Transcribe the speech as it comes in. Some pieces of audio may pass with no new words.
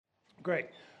Great.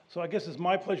 So I guess it's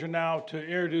my pleasure now to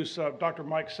introduce Dr.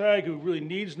 Mike Saag, who really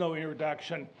needs no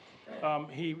introduction.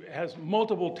 He has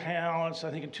multiple talents.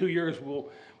 I think in 2 years we'll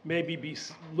maybe be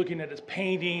looking at his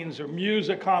paintings or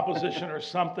music composition or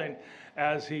something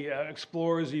as he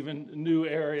explores even new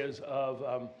areas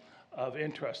of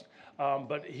interest.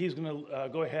 But he's going to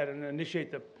go ahead and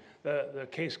initiate the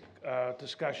case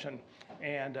discussion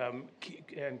and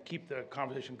keep the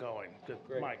conversation going. Good.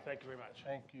 Great. Mike, thank you very much.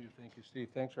 Thank you, Steve.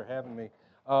 Thanks for having me.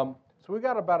 So we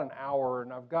got about an hour,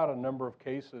 and I've got a number of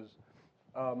cases.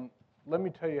 Let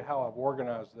me tell you how I've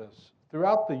organized this.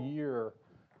 Throughout the year,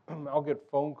 I'll get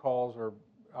phone calls, or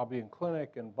I'll be in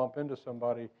clinic and bump into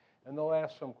somebody, and they'll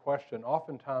ask some question.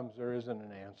 Oftentimes there isn't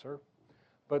an answer,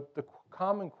 but the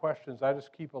common questions I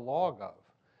just keep a log of.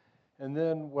 And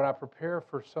then when I prepare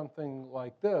for something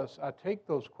like this, I take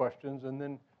those questions and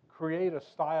then create a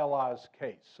stylized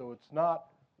case. So it's not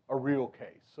a real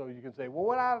case. So you can say, well,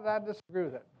 what I disagree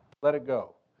with that. Let it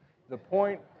go. The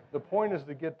point is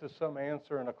to get to some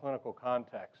answer in a clinical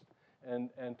context and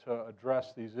to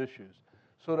address these issues.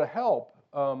 So to help,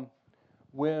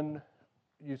 when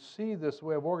you see this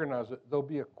way of organizing it, there'll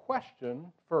be a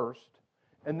question first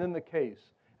and then the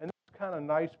case. And that's kind of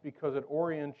nice because it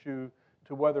orients you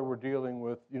to whether we're dealing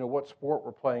with, what sport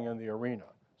we're playing in the arena.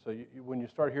 So when you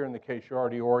start hearing the case, you're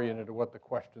already oriented to what the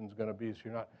question's going to be, so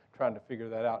you're not trying to figure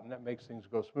that out, and that makes things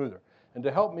go smoother. And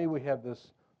to help me, we have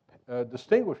this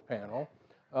distinguished panel,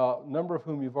 a number of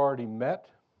whom you've already met,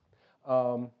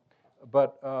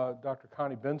 but Dr.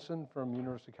 Connie Benson from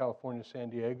University of California, San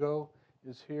Diego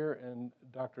is here, and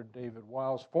Dr. David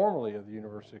Wiles, formerly of the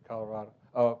University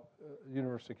of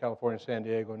California, San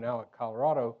Diego, now at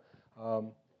Colorado,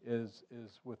 is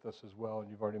with us as well, and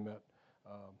you've already met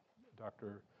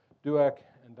Dr. Dueck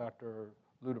and Dr.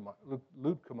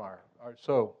 Luedkemeyer. All right,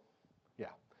 so,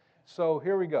 yeah. So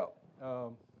here we go.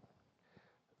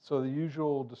 So the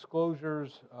usual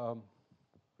disclosures.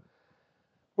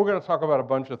 We're going to talk about a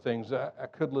bunch of things. I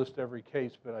could list every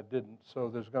case, but I didn't, so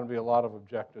there's going to be a lot of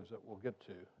objectives that we'll get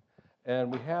to.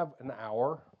 And we have an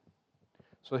hour.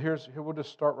 So here we'll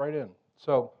just start right in.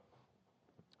 So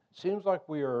seems like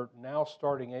we are now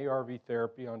starting ARV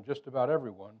therapy on just about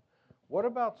everyone. What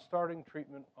about starting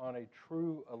treatment on a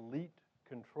true elite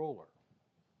controller?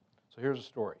 So here's a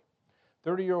story.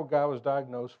 30-year-old guy was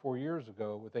diagnosed 4 years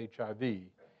ago with HIV.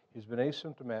 He's been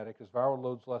asymptomatic. His viral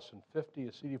load's less than 50.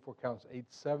 His CD4 count's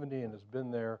 870 and has been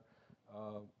there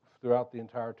throughout the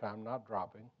entire time, not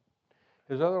dropping.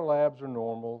 His other labs are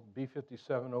normal.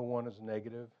 B5701 is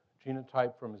negative.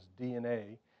 Genotype from his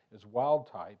DNA is wild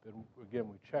type. And again,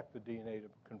 we check the DNA to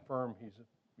confirm he's,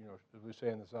 as we say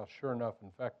in the South, sure enough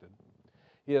infected.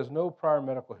 He has no prior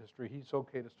medical history. He's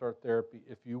okay to start therapy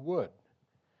if you would,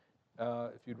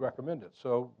 if you'd recommend it.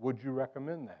 So would you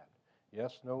recommend that?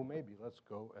 Yes, no, maybe. Let's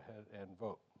go ahead and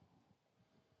vote.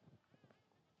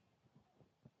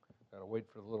 Got to wait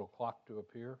for the little clock to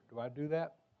appear. Do I do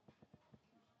that?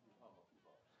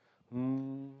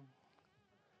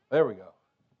 There we go.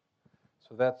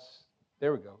 So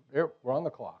there we go. We're on the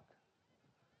clock.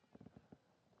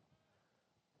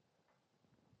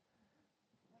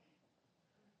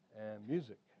 And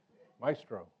music.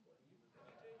 Maestro.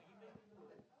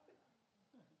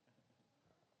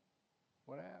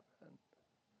 What happened?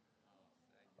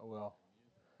 Oh, well,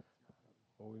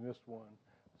 we missed one.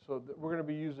 So we're going to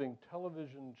be using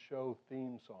television show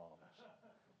theme songs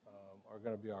are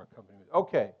going to be our company.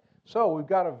 Okay, so we've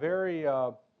got a very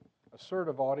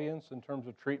assertive audience in terms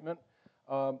of treatment.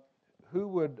 Who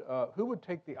would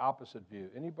take the opposite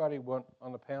view? Anybody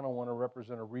on the panel want to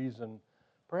represent a reason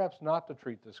perhaps not to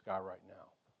treat this guy right now?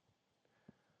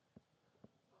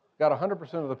 Got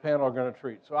 100% of the panel are going to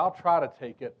treat, so I'll try to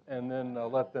take it and then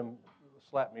let them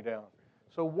slap me down.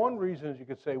 So one reason is you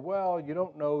could say, well, you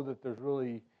don't know that there's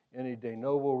really any de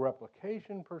novo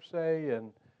replication per se,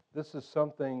 and this is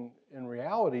something in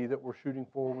reality that we're shooting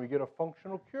for when we get a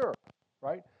functional cure,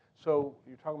 right? So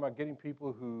you're talking about getting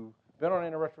people who've been on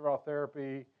antiretroviral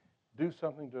therapy, do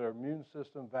something to their immune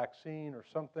system, vaccine or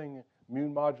something,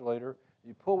 immune modulator.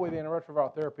 You pull away the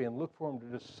antiretroviral therapy and look for them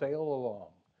to just sail along.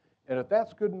 And if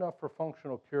that's good enough for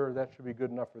functional cure, that should be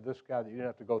good enough for this guy that you didn't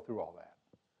have to go through all that.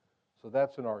 So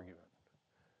that's an argument.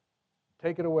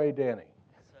 Take it away, Danny.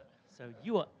 So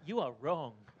you are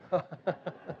wrong. So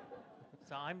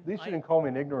At least you didn't call me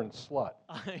an ignorant slut.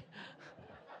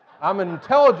 I'm an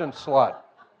intelligent slut.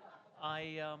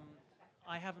 I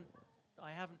haven't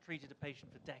treated a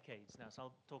patient for decades now, so I'm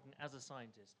talking as a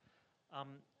scientist. An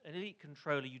elite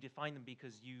controller, you define them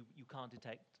because you can't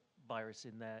detect virus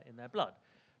in their blood,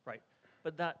 right?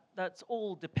 But that's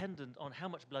all dependent on how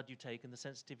much blood you take and the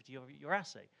sensitivity of your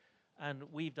assay. And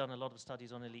we've done a lot of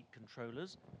studies on elite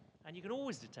controllers, and you can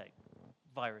always detect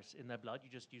virus in their blood. You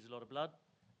just use a lot of blood,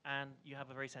 and you have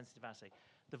a very sensitive assay.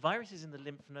 The virus is in the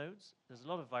lymph nodes. There's a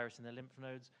lot of virus in the lymph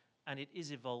nodes, and it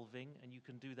is evolving, and you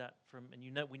can do that from, and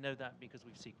we know that because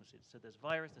we've sequenced it. So there's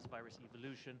virus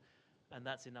evolution, and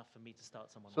that's enough for me to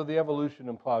start someone. So the evolution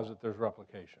implies that there's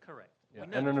replication. Correct. Yeah.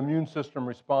 And an immune system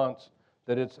response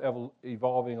that it's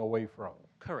evolving away from.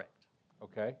 Correct.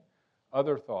 Okay.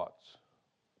 Other thoughts?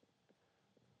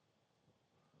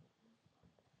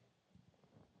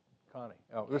 Connie.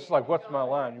 Oh, this is like, what's my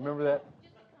line? You remember that?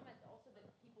 Just a comment also that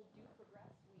people do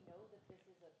progress. We know that this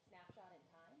is a snapshot in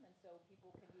time, and so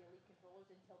people can be elite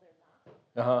controllers until they're not.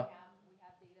 Uh-huh. We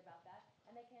have data about that,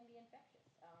 and they can be infectious.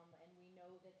 And we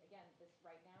know that, again, this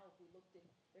right now, if we looked at,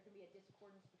 there can be a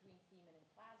discordance between semen and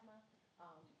plasma.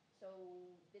 So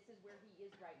this is where he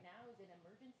is right now. Is it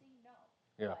emergency? No.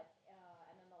 Yeah. But,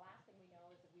 and then the last thing we know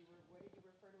is that what did you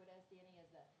refer to it as, Danny,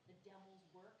 as the devil's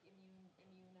work, immune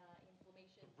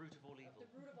inflammation? The root of all evil.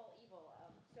 The root of all evil.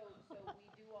 So we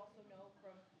do also know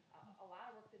from a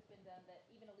lot of work that's been done that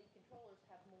even elite controllers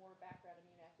have more background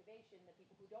immune activation than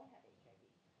people who don't have HIV.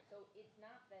 So it's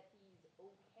not that he's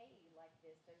okay like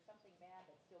this. There's something bad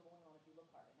that's still going on if you look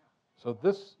hard enough. So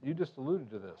this, you just alluded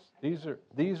to this.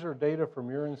 These are data from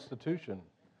your institution,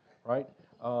 right?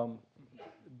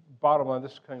 Bottom line,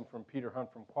 this came from Peter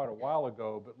Hunt from quite a while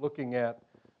ago, but looking at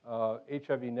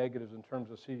HIV negatives in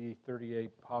terms of CD38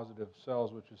 positive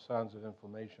cells, which is signs of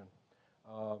inflammation.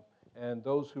 And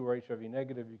those who are HIV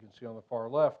negative, you can see on the far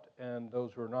left, and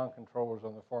those who are non-controllers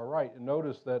on the far right. And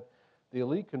notice that the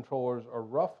elite controllers are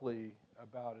roughly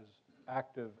about as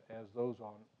active as those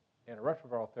on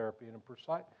antiretroviral therapy, and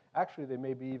actually they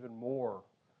may be even more,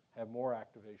 have more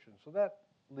activation. So that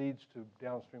leads to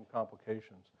downstream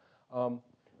complications.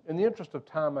 In the interest of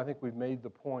time, I think we've made the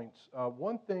points.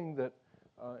 One thing that,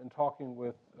 in talking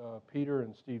with Peter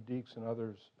and Steve Deeks and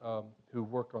others who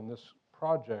worked on this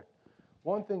project,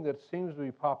 one thing that seems to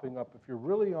be popping up, if you're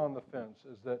really on the fence,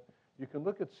 is that you can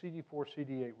look at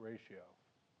CD4-CD8 ratio.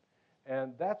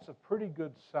 And that's a pretty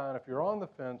good sign. If you're on the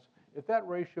fence, if that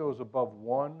ratio is above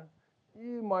 1,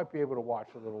 you might be able to watch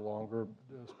a little longer,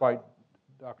 despite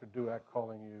Dr. Duack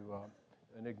calling you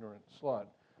an ignorant slut.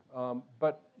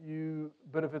 But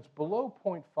if it's below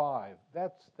 0.5,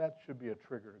 that should be a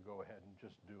trigger to go ahead and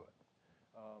just do it.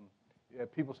 Yeah,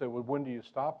 people say, well, when do you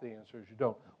stop? The answer is you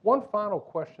don't. One final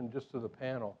question just to the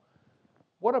panel.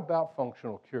 What about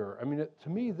functional cure? I mean, to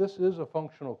me, this is a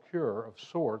functional cure of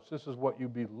sorts. This is what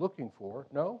you'd be looking for,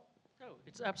 no? No,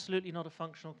 it's absolutely not a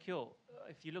functional cure.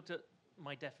 If you looked at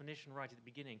my definition right at the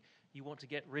beginning, you want to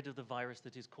get rid of the virus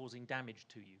that is causing damage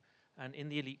to you. And in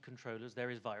the elite controllers, there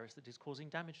is virus that is causing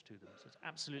damage to them. So it's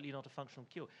absolutely not a functional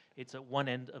cure. It's at one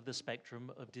end of the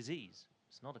spectrum of disease.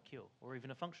 It's not a cure or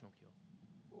even a functional cure.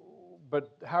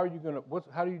 But how are you going to,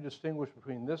 how do you distinguish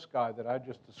between this guy that I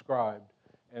just described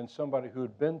and somebody who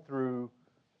had been through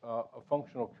a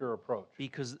functional cure approach?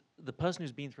 Because the person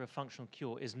who's been through a functional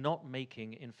cure is not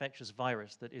making infectious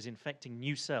virus that is infecting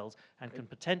new cells and can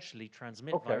potentially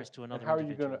transmit virus to another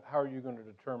individual. How are you going to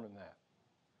determine that?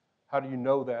 How do you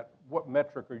know that? What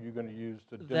metric are you going to use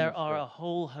to demonstrate? There are a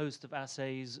whole host of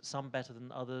assays, some better than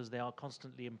others. They are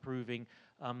constantly improving.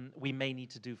 We may need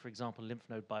to do, for example, lymph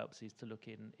node biopsies to look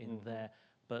in there,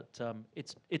 but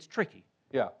it's tricky.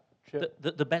 Yeah. Chip?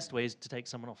 The best way is to take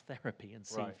someone off therapy and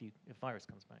see Right. if virus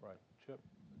comes back. Right. Chip?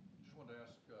 Just wanted to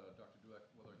ask Dr. Dueck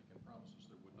whether he can promise us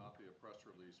there would not be a press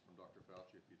release from Dr.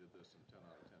 Fauci if he did this in 10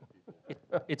 out of 10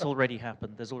 people. It's already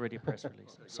happened. There's already a press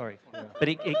release. Okay, Sorry. Yeah. But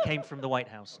it came from the White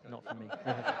House, not from me. I don't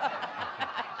have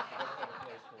a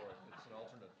place for it. It's an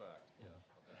alternate fact.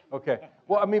 Yeah. Okay.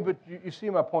 Well, I mean, but you see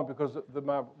my point, because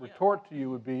my retort to you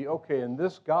would be, okay, in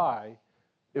this guy,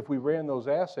 if we ran those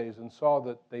assays and saw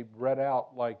that they read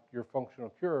out like your functional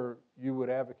cure, you would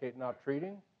advocate not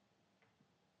treating?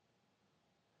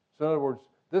 So in other words,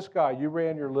 this guy, you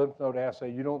ran your lymph node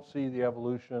assay, you don't see the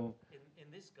evolution.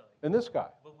 In this guy. In this guy?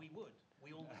 But we would.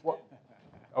 We always Well, do.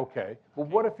 okay. Well,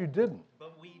 what if you didn't?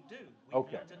 But we do. We've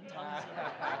Okay. looked at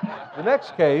tons The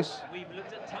next case, we've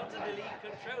looked at tons of elite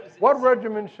controllers. what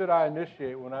regimen should I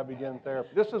initiate when I begin therapy?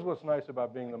 This is what's nice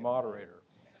about being the moderator.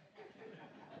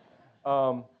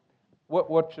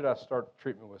 What should I start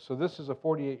treatment with? So this is a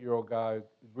 48-year-old guy,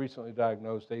 recently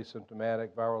diagnosed, asymptomatic,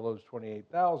 viral loads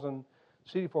 28,000,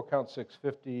 CD4 count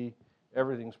 650,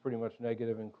 everything's pretty much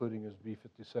negative, including his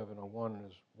B5701 and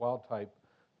his wild type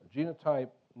genotype,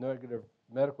 negative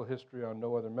medical history on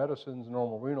no other medicines,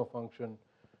 normal renal function,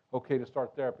 okay to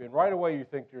start therapy. And right away you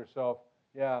think to yourself,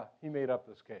 yeah, he made up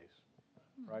this case,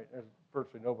 right? There's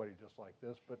virtually nobody just like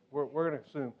this, but we're going to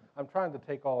assume, I'm trying to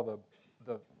take all the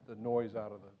the noise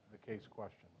out of the case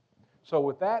question. So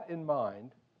with that in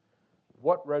mind,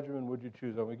 what regimen would you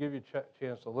choose? I'm going to give you a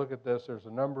chance to look at this. There's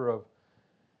a number of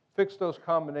fixed dose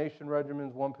combination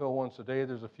regimens, 1 pill once a day.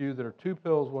 There's a few that are 2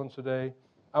 pills once a day.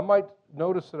 I might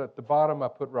notice that at the bottom I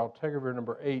put raltegravir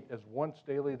number 8 as once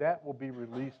daily. That will be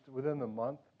released within the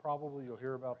month, probably. You'll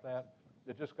hear about that.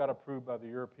 It just got approved by the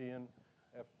European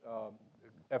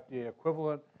FDA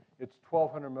equivalent. It's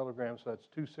 1,200 milligrams, so that's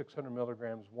 2 600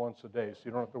 milligrams once a day, so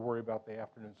you don't have to worry about the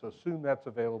afternoon. So assume that's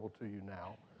available to you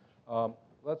now.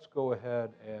 Let's go ahead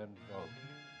and vote.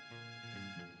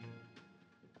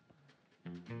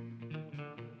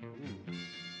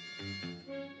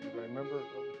 Anybody remember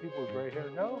the people with gray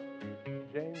hair? No?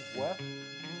 James West?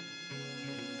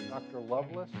 Dr.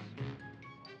 Lovelace?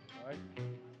 Right?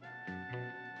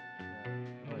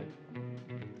 Yeah. Right.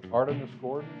 Artemis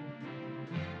Gordon?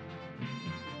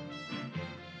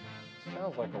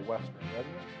 Sounds like a Western,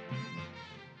 doesn't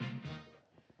it?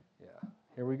 Yeah.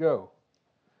 Here we go.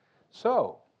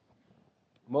 So,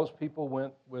 most people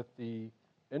went with the,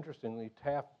 interestingly,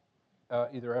 TAF,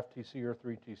 either FTC or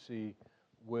 3TC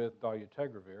with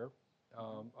dolutegravir.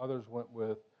 Others went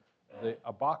with the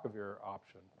abacavir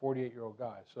option, 48-year-old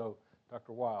guy. So,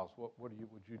 Dr. Wiles, what would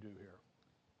you do here?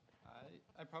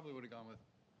 I probably would have gone with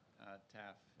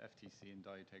TAF, FTC, and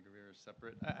dolutegravir as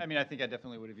separate. I mean, I think I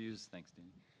definitely would have used, thanks,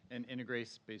 Dean, an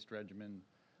integrase-based regimen.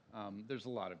 There's a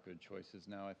lot of good choices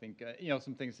now. I think,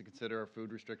 some things to consider are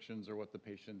food restrictions or what the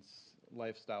patient's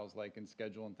lifestyle's like and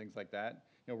schedule and things like that.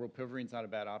 Rilpivirine's not a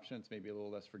bad option. It's maybe a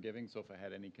little less forgiving. So if I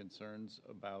had any concerns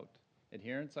about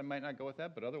adherence, I might not go with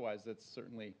that. But otherwise, that's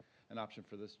certainly an option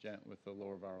for this gent with the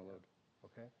lower viral load.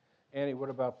 Okay. Annie, what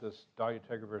about this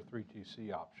dolutegravir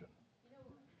 3TC option?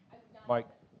 I would not.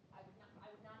 Mike? I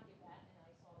would not give that, and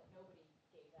I saw that nobody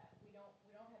gave that. We don't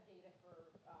have data for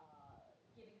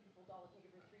giving people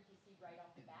dolutegravir 3TC right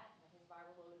off the bat. His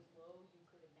viral load is low. You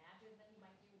could imagine that he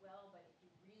might do well, but if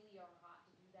you really are hot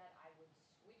to do that, I would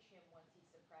switch him once he's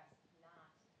suppressed, not.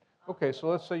 Okay,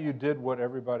 so let's say you did what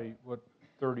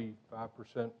 35%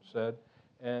 said,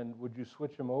 and would you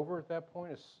switch him over at that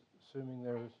point, assuming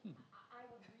there's? I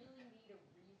would really need a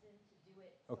reason to do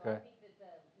it. So Okay. I think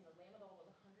that the Lamadol was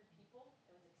 100 people.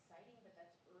 It was exciting, but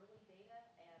that's early data,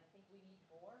 and I think we need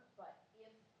more. But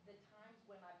if the times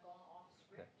when I've gone off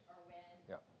script are when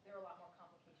there are a lot more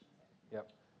complications there. Yep.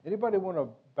 Anybody want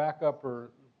to back up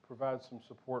or provide some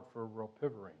support for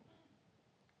rilpivirine?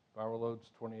 Viral loads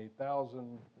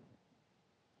 28,000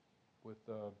 with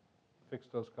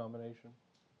fixed dose combination.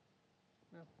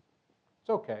 Yeah. It's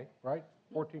okay, right?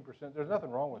 14%. There's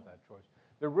nothing wrong with that choice.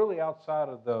 They're really outside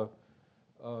of the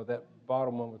that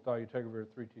bottom one with dolutegravir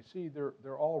 3TC.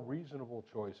 They're all reasonable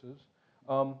choices.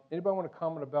 Anybody want to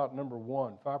comment about number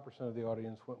 1? 5% of the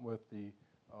audience went with the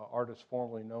artist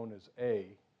formerly known as A,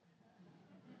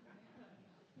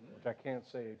 which I can't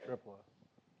say a tripla.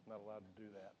 I'm not allowed to do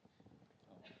that.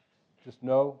 Just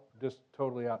no, just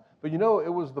totally out. But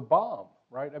it was the bomb,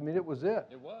 right? I mean, it was it.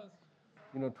 It was.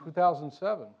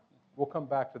 2007. We'll come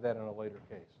back to that in a later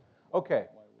case. Okay.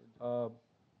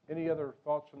 Any other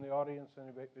thoughts from the audience?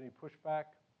 Any pushback?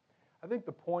 I think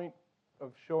the point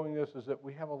of showing this is that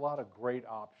we have a lot of great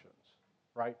options,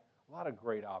 right? A lot of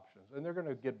great options, and they're going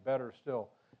to get better still.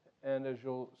 And as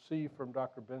you'll see from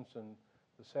Dr. Benson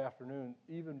this afternoon,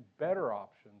 even better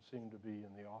options seem to be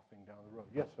in the offing down the road.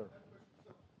 Yes, sir.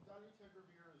 So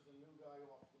dolutegravir is a new guy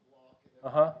off the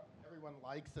block, and everyone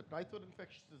likes it. But I thought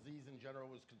infectious disease in general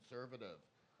was conservative,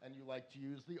 and you like to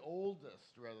use the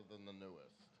oldest rather than the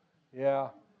newest. Yeah,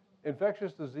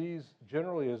 infectious disease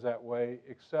generally is that way,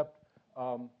 except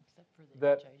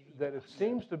that it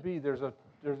seems to be there's a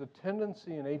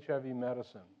tendency in HIV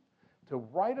medicine to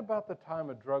right about the time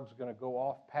a drug's going to go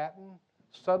off patent,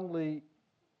 suddenly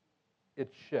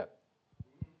it's shit,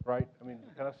 right? I mean,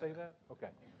 can I say that? Okay,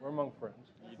 we're among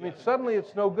friends. I mean, suddenly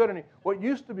it's no good anymore. What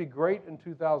used to be great in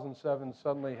 2007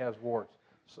 suddenly has warts.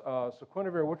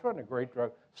 Sequinavir, which wasn't a great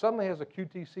drug, suddenly has a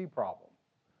QTC problem.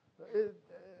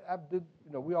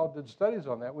 We all did studies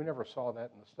on that. We never saw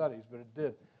that in the studies, but it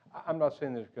did. I'm not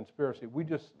saying there's a conspiracy. We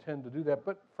just tend to do that.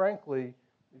 But frankly,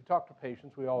 you talk to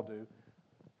patients, we all do.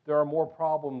 There are more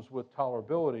problems with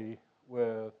tolerability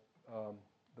with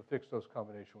the fixed dose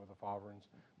combination with efavirenz.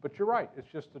 But you're right.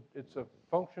 It's a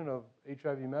function of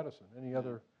HIV medicine. Any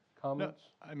other comments?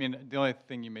 No, I mean, the only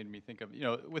thing you made me think of,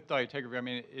 with dolutegravir, I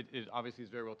mean, it obviously is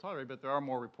very well tolerated, but there are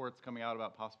more reports coming out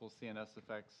about possible CNS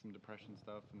effects and depression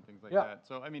stuff and things like that.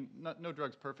 So, I mean, no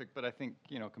drug's perfect, but I think,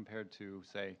 compared to,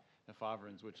 say,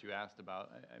 efavirenz, which you asked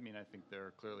about, I mean, I think there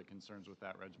are clearly concerns with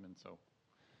that regimen, so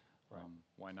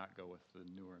why not go with the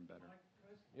newer and better?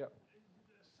 Yep. It's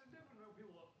different when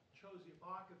people chose the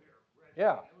abacavir regimen.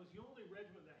 Yeah. It was the only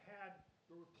regimen that had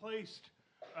replaced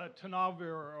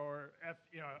tenofovir or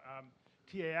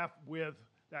TAF with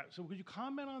that. So could you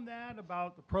comment on that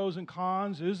about the pros and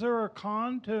cons? Is there a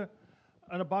con to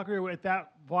an abacavir at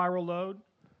that viral load?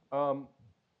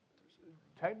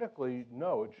 Technically,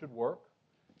 no, it should work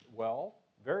well,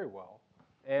 very well,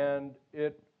 and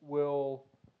it will.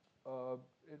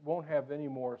 It won't have any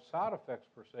more side effects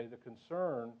per se. The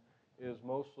concern is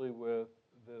mostly with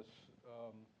this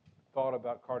thought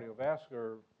about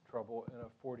cardiovascular trouble in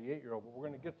a 48-year-old. But we're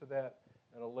going to get to that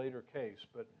in a later case.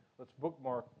 But let's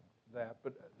bookmark that.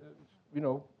 But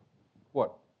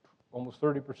what? Almost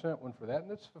 30% went for that,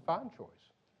 and it's a fine choice.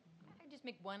 I just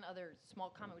make one other small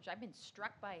comment, which I've been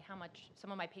struck by how much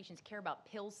some of my patients care about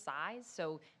pill size.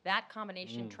 So that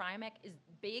combination Triamec is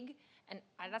big, and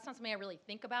that's not something I really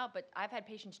think about, but I've had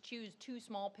patients choose 2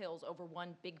 small pills over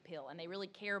 1 big pill, and they really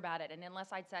care about it. And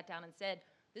unless I'd sat down and said,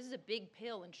 this is a big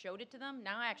pill, and showed it to them,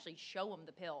 now I actually show them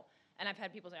the pill. And I've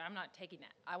had people say, I'm not taking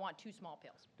that. I want 2 small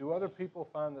pills. Do other people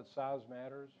find that size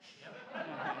matters?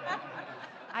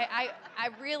 I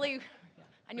really,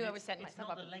 I knew I was setting myself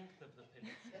up. It's not the length of the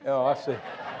pill. Oh, I see.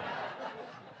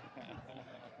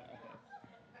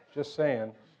 Just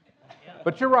saying.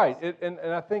 But you're right, and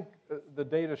I think the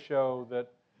data show that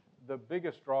the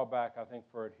biggest drawback, I think,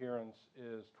 for adherence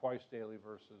is twice daily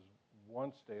versus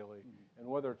once daily. And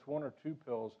whether it's 1 or 2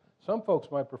 pills, some folks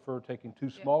might prefer taking 2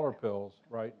 smaller pills,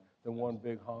 right, than 1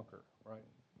 big honker, right?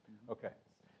 Okay,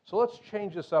 so let's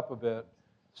change this up a bit.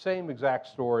 Same exact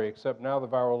story, except now the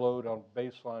viral load on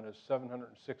baseline is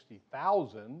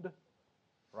 760,000,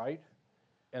 right?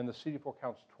 And the CD4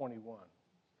 count's 21.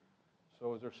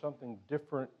 So is there something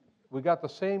different? We got the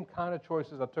same kind of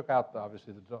choices. I took out,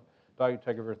 obviously, the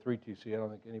dolutegravir 3TC. I don't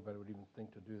think anybody would even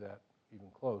think to do that even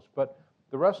close. But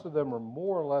the rest of them are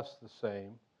more or less the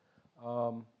same.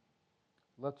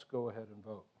 Let's go ahead and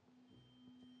vote.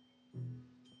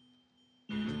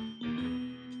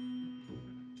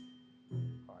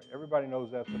 All right, everybody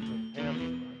knows that's a Pink Panther,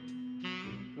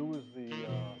 right? Who was the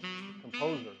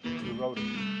composer who wrote it?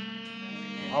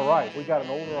 All right, we got an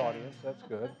older audience. That's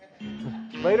good.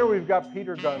 Later, we've got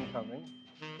Peter Gunn coming.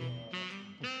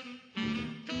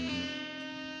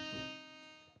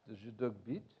 Does you Doug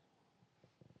beat?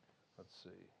 Let's see.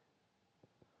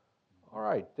 All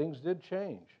right, things did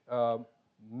change.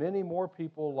 Many more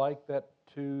people like that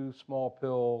 2 small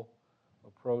pill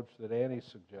approach that Annie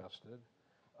suggested,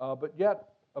 but yet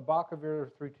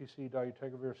abacavir, 3TC,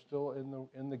 dolutegravir still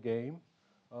in the game.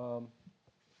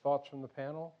 Thoughts from the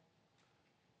panel?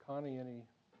 Connie, any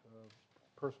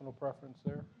personal preference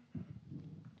there?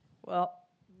 Well,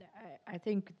 I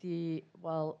think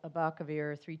while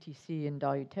abacavir, 3TC, and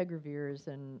dolutegravir is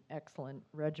an excellent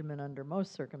regimen under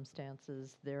most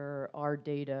circumstances, there are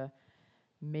data,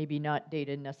 maybe not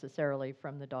data necessarily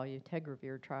from the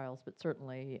dolutegravir trials, but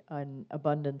certainly an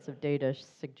abundance of data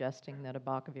suggesting that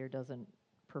abacavir doesn't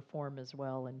perform as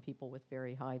well in people with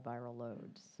very high viral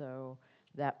loads. So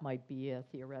that might be a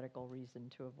theoretical reason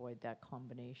to avoid that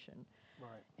combination.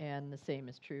 Right. And the same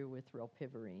is true with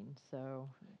rilpivirine. So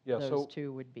Yeah, those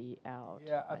 2 would be out.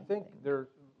 Yeah, I think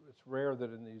it's rare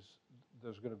that in these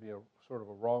there's going to be a sort of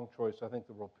a wrong choice. I think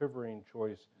the rilpivirine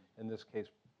choice in this case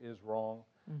is wrong.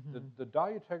 The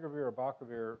dolutegravir,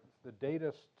 abacavir, the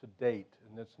data to date,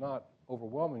 and it's not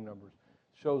overwhelming numbers,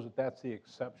 shows that that's the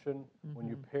exception. When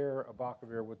you pair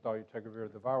abacavir with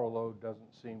dolutegravir, the viral load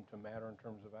doesn't seem to matter in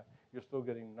terms of you're still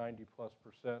getting 90+%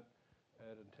 at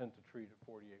intent to treat at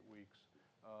 48 weeks.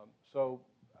 So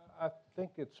I think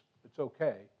it's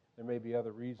okay. There may be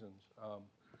other reasons.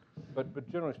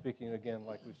 But generally speaking, again,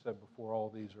 like we said before, all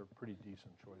these are pretty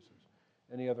decent choices.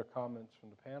 Any other comments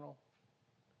from the panel?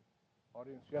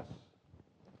 Audience, yes?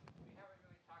 We haven't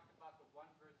really talked about the 1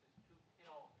 versus 2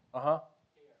 pill here.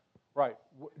 Right.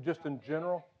 Just in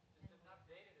general? There's enough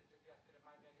data to suggest that it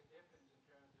might make a difference in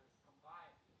terms of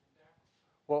compliance, isn't there?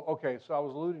 Well, okay, so I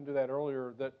was alluding to that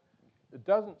earlier, that it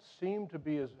doesn't seem to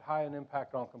be as high an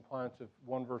impact on compliance if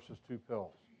 1 versus 2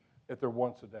 pills, if they're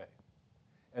once a day.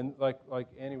 And like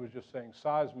Annie was just saying,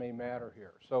 size may matter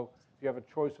here. So if you have a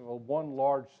choice of 1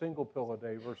 large single pill a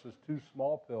day versus 2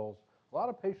 small pills, a lot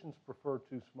of patients prefer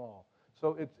 2 small.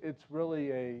 So it's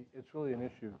really an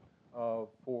issue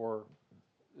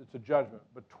it's a judgment.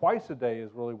 But twice a day is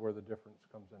really where the difference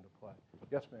comes into play.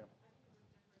 Yes, ma'am.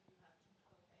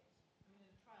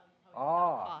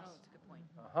 Oh, that's a good point.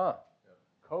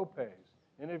 Copays.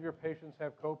 Any of your patients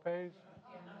have copays?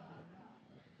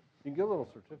 You can get a little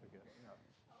certificate. Yeah.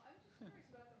 I was just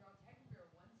curious about the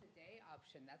once-a-day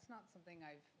option. That's not something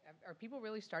are people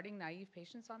really starting naive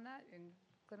patients on that in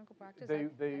clinical practice? They, I've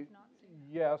not seen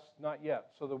that. yes, not yet.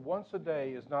 So the once a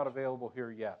day is not available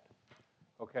here yet,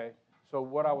 okay? So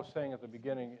what I was saying at the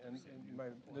beginning, and you might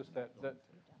have missed that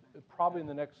probably in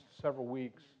the next several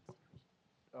weeks,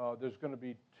 there's going to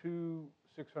be 2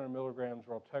 600 milligrams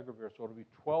of raltegravir, so it'll be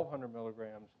 1,200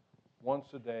 milligrams once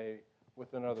a day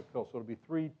with another pill. So it'll be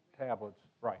 3 tablets,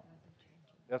 right?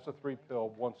 That's a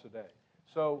 3-pill once a day.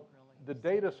 So the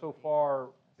data so far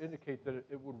indicate that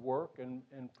it would work, and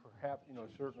perhaps,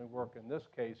 certainly work in this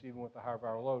case, even with the higher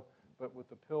viral load. But with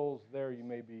the pills there, you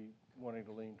may be wanting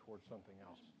to lean towards something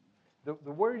else.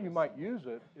 The where you might use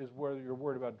it is where you're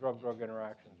worried about drug-drug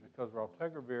interactions, because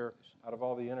raltegravir, out of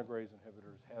all the integrase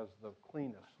inhibitors, has the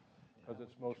cleanest, because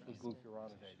it's mostly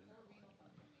glucuronidated.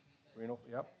 Renal,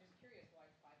 yep. I'm just curious why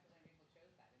so many people chose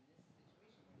that in this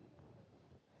situation.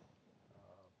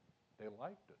 They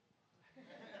liked it.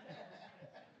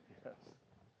 Yes.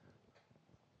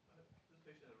 This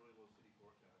patient had a really low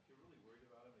CD4 count. If you're really worried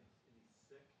about him, and he's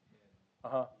sick, and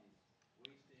Uh-huh. he's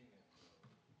wasting and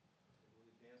really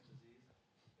advanced disease,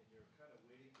 and you're kind of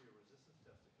waiting for your resistance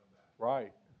test to come back.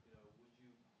 Right. Would you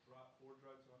drop 4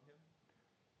 drugs on him?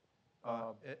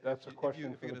 That's a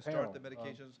question for the panel. If you're going to start the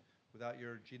medications without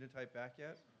your genotype back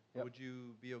yet, Yep. would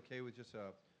you be okay with just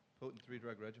a potent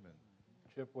 3-drug regimen?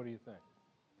 Chip, what do you think?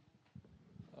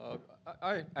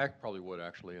 I probably would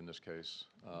actually in this case.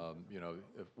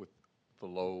 If with the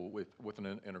low with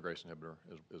an integrase inhibitor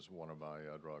is one of my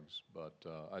drugs, but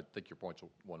I think your point's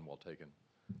one well taken.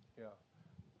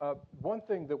 Yeah. One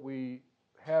thing that we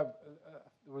have,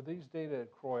 were these data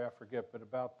at CROI, I forget, but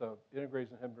about the integrase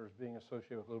inhibitors being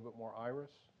associated with a little bit more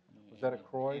iris. Was that at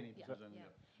CROI?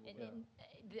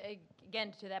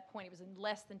 Again, to that point, it was in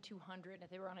less than 200 if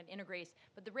they were on an integrase,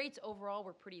 but the rates overall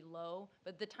were pretty low.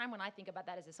 But the time when I think about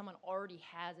that is if someone already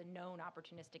has a known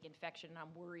opportunistic infection and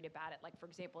I'm worried about it. Like, for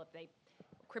example, if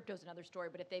crypto's another story,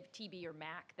 but if they have TB or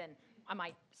MAC, then I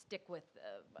might stick with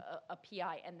a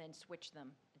PI and then switch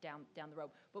them down the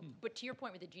road. But to your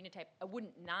point with the genotype, I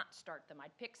wouldn't not start them.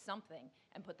 I'd pick something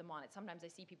and put them on it. Sometimes I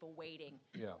see people waiting,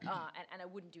 and I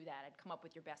wouldn't do that. I'd come up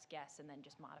with your best guess and then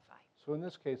just modify. So in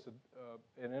this case,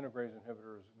 an integrase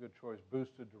inhibitor is a good choice.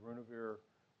 Boosted darunavir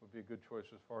would be a good choice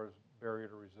as far as barrier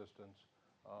to resistance.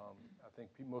 I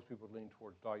think most people would lean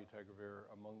towards dolutegravir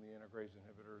among the integrase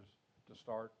inhibitors to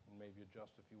start, and maybe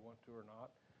adjust if you want to or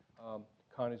not.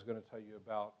 Connie's going to tell you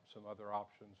about some other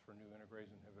options for new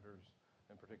integrase inhibitors,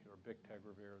 in particular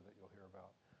bictegravir that you'll hear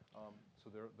about. So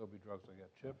there'll be drugs like that.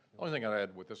 Chip? Only thing I'd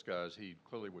add with this guy is he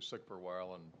clearly was sick for a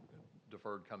while and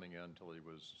deferred coming in until he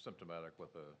was symptomatic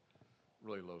with a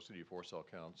really low CD4 cell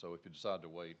count. So if you decide to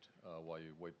wait while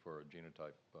you wait for a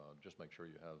genotype, just make sure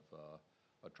you have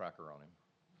a tracker on him.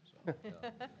 So,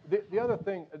 yeah. The other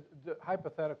thing,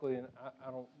 hypothetically, and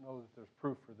I don't know that there's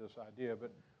proof for this idea,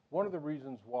 but one of the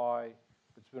reasons why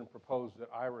it's been proposed that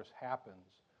iris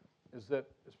happens is that,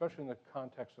 especially in the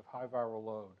context of high viral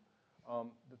load,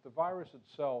 that the virus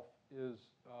itself is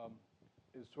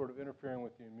sort of interfering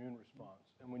with the immune response.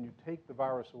 And when you take the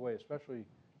virus away, especially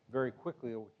very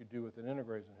quickly, what you do with an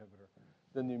integrase inhibitor,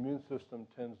 then the immune system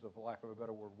tends to, for lack of a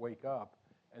better word, wake up.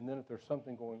 And then if there's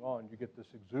something going on, you get this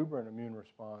exuberant immune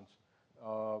response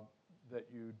that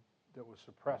was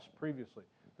suppressed previously.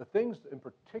 The things in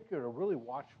particular to really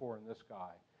watch for in this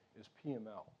guy is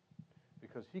PML,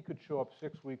 because he could show up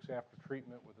 6 weeks after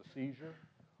treatment with a seizure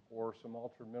or some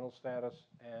altered mental status,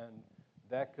 and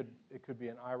it could be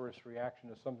an iris reaction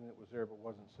to something that was there but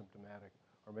wasn't symptomatic,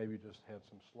 or maybe just had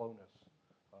some slowness,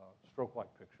 stroke-like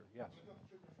picture. Yes? I thought the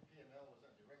treatment for PML was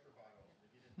antiretrovirals, and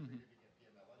if you didn't treat it, you get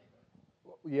PML anyway.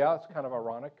 Well, yeah, it's kind of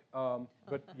ironic.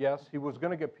 But yes, he was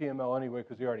going to get PML anyway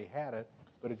because he already had it,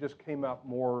 but it just came out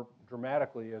more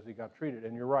dramatically as he got treated.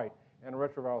 And you're right,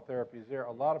 antiretroviral therapy is there.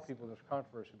 A lot of people, there's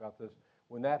controversy about this.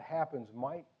 When that happens,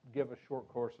 might give a short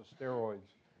course of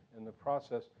steroids in the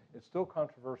process. It's still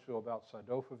controversial about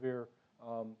cidofovir.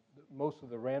 Most of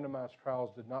the randomized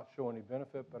trials did not show any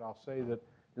benefit, but I'll say that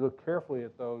you look carefully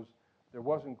at those, there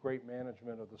wasn't great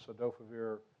management of the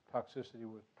cidofovir toxicity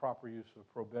with proper use of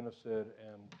probenecid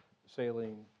and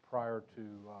saline prior to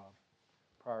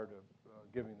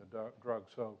giving the drug.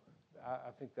 So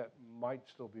I think that might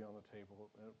still be on the table,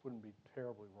 and it wouldn't be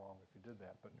terribly wrong if you did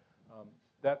that. But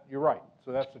you're right.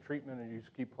 So that's the treatment, and you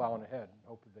just keep plowing ahead and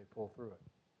hope that they pull through it.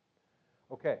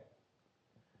 Okay.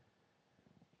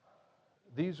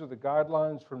 These are the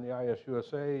guidelines from the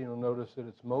ISUSA. You'll notice that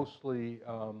it's mostly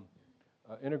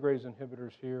integrase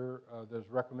inhibitors here that's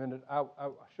recommended. I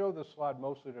show this slide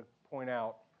mostly to point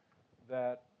out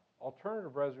that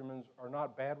alternative regimens are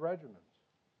not bad regimens.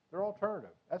 They're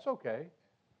alternative. That's okay.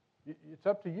 It's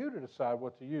up to you to decide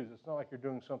what to use. It's not like you're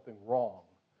doing something wrong.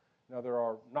 Now, there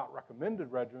are not recommended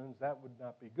regimens. That would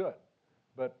not be good.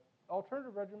 But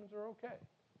alternative regimens are okay.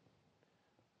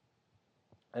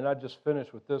 And I just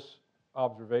finished with this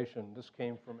observation. This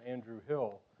came from Andrew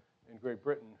Hill in Great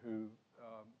Britain, who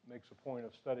makes a point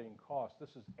of studying cost. This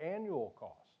is annual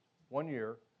cost, 1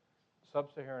 year,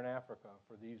 sub-Saharan Africa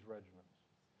for these regimens.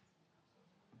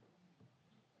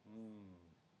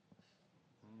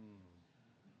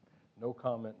 No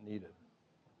comment needed.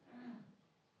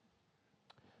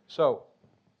 So,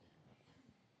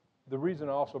 the reason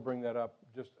I also bring that up,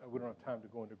 just we don't have time to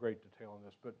go into great detail on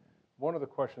this, but one of the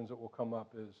questions that will come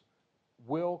up is,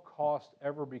 will cost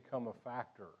ever become a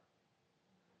factor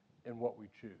in what we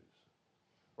choose?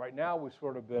 Right now, we've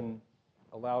sort of been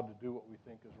allowed to do what we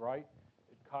think is right.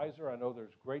 At Kaiser, I know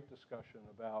there's great discussion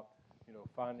about,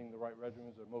 finding the right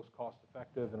regimens that are most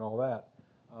cost-effective and all that.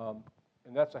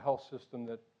 And that's a health system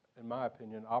that, in my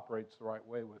opinion, operates the right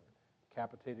way with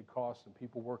capitated costs and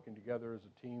people working together as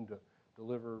a team to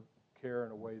deliver care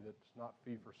in a way that's not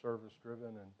fee-for-service driven.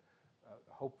 And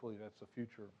hopefully that's the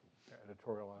future of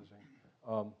editorializing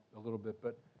a little bit.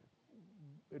 But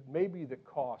it may be that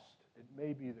cost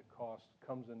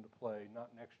comes into play, not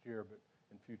next year, but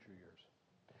in future years.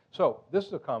 So this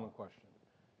is a common question.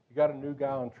 You got a new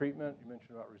guy on treatment. You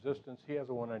mentioned about resistance. He has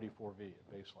a 194V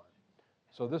at baseline.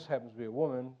 So this happens to be a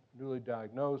woman, newly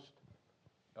diagnosed,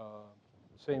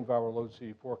 same viral load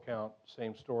CD4 count,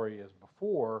 same story as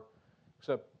before,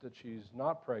 except that she's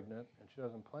not pregnant and she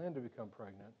doesn't plan to become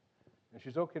pregnant, and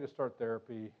she's okay to start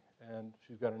therapy, and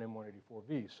she's got an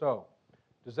M184V. So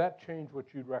does that change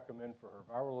what you'd recommend for her?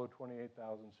 Viral load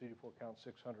 28,000, CD4 count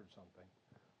 600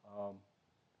 something.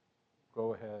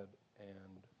 Go ahead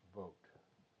and vote.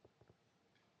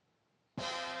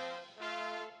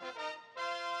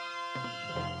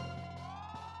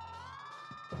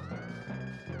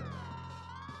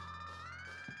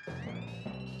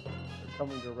 They're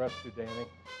coming to arrest you, Danny.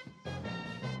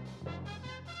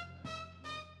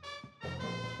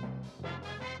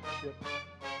 Ship.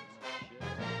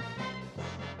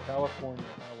 California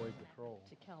Highway Patrol.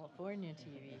 It's a California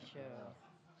TV show.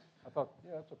 I thought,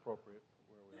 yeah, that's appropriate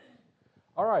where we are.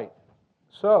 All right.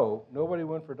 So nobody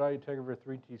went for dolutegravir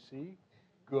 3TC.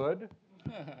 Good.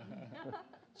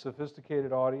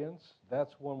 Sophisticated audience.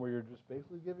 That's one where you're just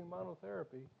basically giving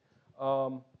monotherapy.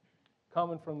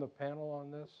 Comment from the panel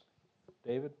on this?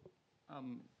 David?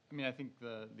 I think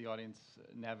the audience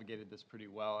navigated this pretty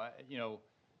well.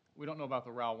 We don't know about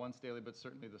the RAL once daily, but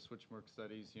certainly the switch-merck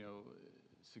studies,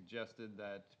 suggested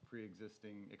that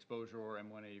pre-existing exposure or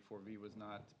M184V was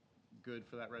not good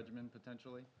for that regimen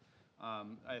potentially.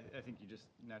 I think you just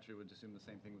naturally would assume the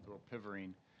same thing with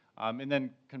rilpivirine. And then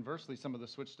conversely, some of the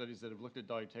switch studies that have looked at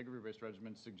dolutegravir-based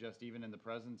regimens suggest even in the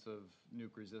presence of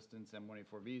nuke resistance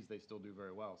M184Vs, they still do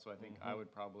very well. So I think I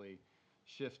would probably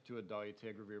shift to a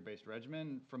dolutegravir-based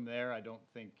regimen. From there, I don't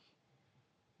think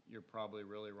you're probably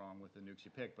really wrong with the nukes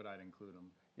you pick, but I'd include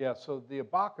them. Yeah, so the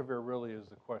abacavir really is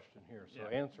the question here. So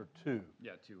answer 2.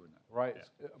 Yeah, 2 would not. Right.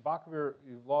 Yeah. Abacavir,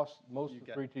 you've lost most of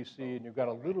 3TC, and you've got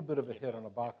a little bit of a hit on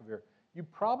abacavir. You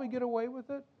probably get away with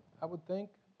it, I would think,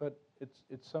 but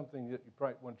it's something that you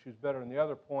probably want to choose better. And the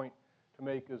other point to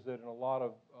make is that in a lot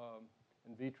of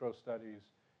in vitro studies,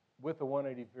 with the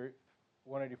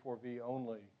 184V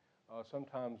only,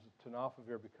 sometimes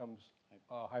tenofovir becomes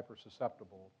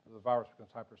hypersusceptible. The virus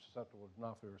becomes hypersusceptible to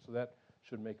tenofovir, so that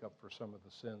should make up for some of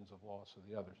the sins of loss of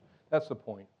the others. That's the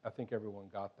point. I think everyone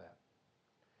got that.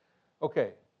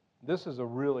 Okay, this is a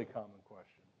really common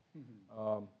question.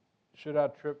 Should I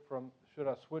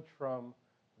switch from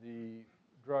the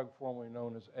drug formerly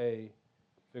known as A,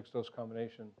 fixed dose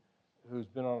combination, who's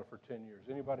been on it for 10 years?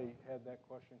 Anybody had that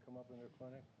question come up in their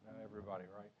clinic? Not everybody,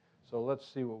 right? So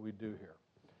let's see what we do here.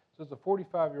 So it's a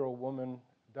 45-year-old woman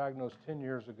diagnosed 10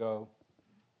 years ago.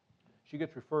 She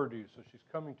gets referred to you, so she's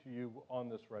coming to you on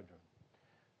this regimen.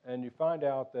 And you find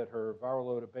out that her viral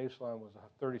load at baseline was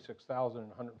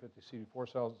 36,150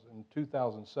 CD4 cells. In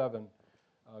 2007,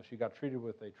 she got treated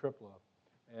with a tripla,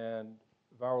 and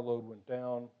viral load went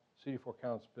down. CD4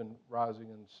 count's been rising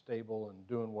and stable and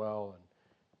doing well, and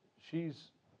she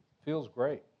feels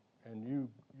great. And you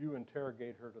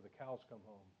interrogate her till the cows come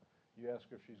home. You ask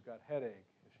her if she's got headache,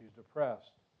 if she's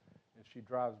depressed, if she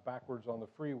drives backwards on the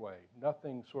freeway.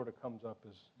 Nothing sort of comes up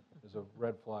as a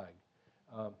red flag.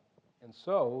 And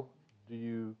so, do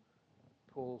you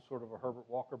pull sort of a Herbert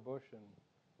Walker Bush and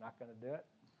knock on a debt?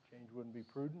 Change wouldn't be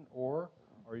prudent. Or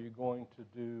are you going to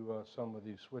do some of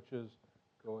these switches?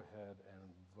 Go ahead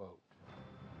and vote.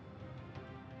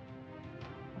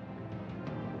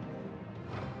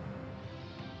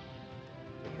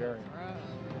 It's a very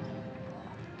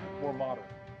more moderate.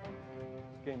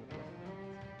 It's Game of Thrones.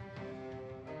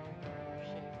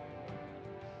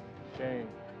 Shame.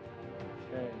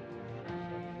 Shame.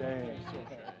 Shame.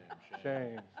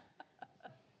 Shame.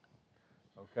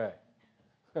 Okay.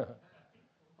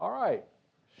 All right.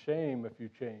 Shame if you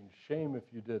changed. Shame if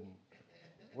you didn't.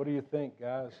 What do you think,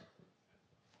 guys?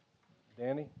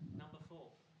 Danny? Number 4,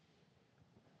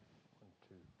 1,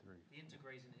 2, 3. the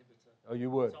integrase inhibitor. Oh, you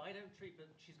would? So I don't treat, but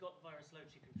she's got the virus load,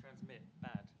 she can transmit.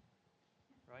 Bad,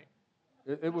 right?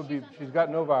 It would be, she's got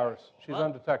no virus. She's What?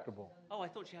 undetectable. Oh, I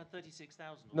thought she had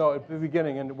 36,000. No, at the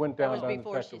beginning, and it went That down was to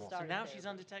before she undetectable. So started. now she's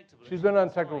undetectable. She's been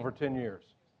undetectable for 10 years.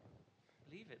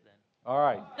 Leave it then. All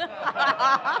right.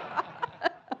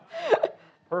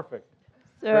 Perfect.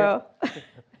 So, Great.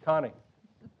 Connie?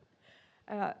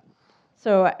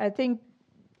 so I think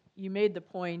you made the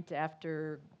point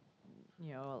after,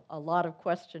 a lot of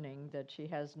questioning that she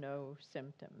has no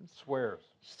symptoms. Swears.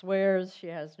 Swears she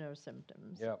has no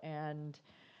symptoms. Yep. And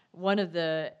one of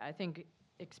the, I think,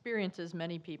 experiences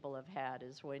many people have had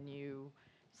is when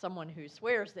someone who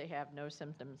swears they have no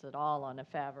symptoms at all on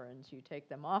efavirenz, you take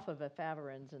them off of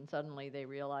efavirenz and suddenly they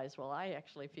realize, well, I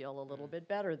actually feel a little bit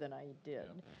better than I did.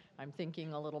 I'm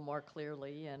thinking a little more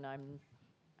clearly and I'm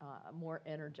more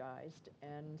energized.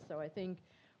 And so I think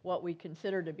what we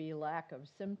consider to be lack of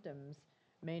symptoms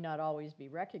may not always be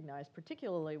recognized,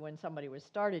 particularly when somebody was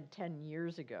started 10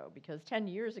 years ago, because 10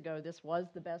 years ago this was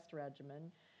the best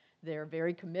regimen. They're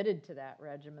very committed to that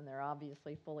regimen. They're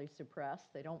obviously fully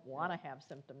suppressed. They don't want to have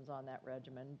symptoms on that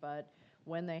regimen, but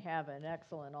when they have an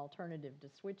excellent alternative to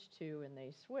switch to and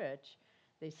they switch,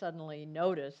 they suddenly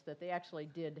notice that they actually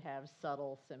did have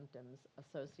subtle symptoms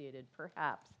associated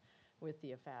perhaps with the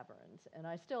efavirenz. And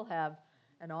I still have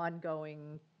an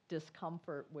ongoing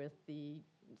discomfort with the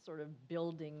sort of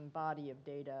building body of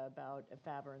data about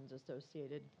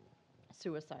efavirenz-associated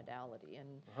suicidality.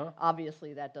 And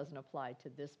obviously that doesn't apply to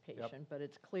this patient, but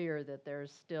it's clear that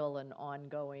there's still an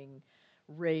ongoing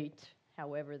rate,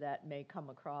 however that may come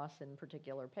across in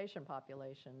particular patient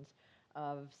populations,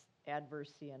 of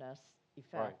adverse CNS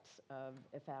effects of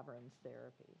efavirenz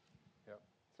therapy. Yep.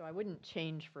 So I wouldn't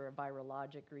change for a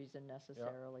virologic reason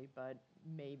necessarily, but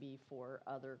maybe for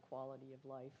other quality of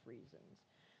life reasons.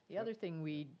 The other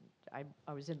thing I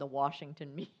was in the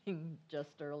Washington meeting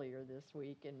just earlier this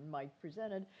week, and Mike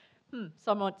presented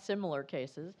somewhat similar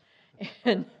cases.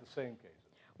 And The same cases.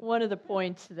 one of the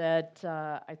points that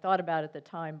I thought about at the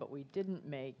time, but we didn't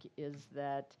make, is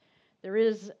that there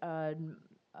is a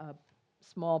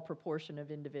small proportion of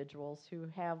individuals who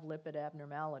have lipid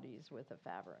abnormalities with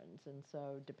efavirenz, and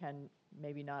so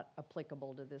maybe not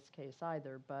applicable to this case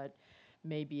either, but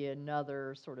maybe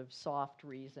another sort of soft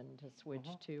reason to switch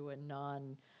to a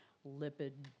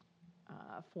non-lipid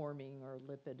forming or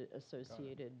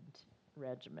lipid-associated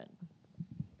regimen.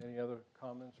 Any other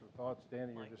comments or thoughts?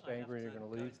 Danny, you're Mike, just I have angry you're to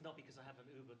going to go. leave? It's not because I have an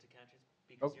Uber to catch, it's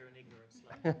because you're an ignorant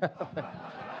slut.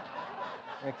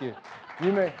 Thank you.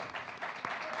 You may.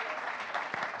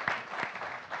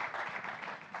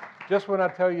 Just when I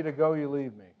tell you to go, you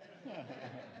leave me.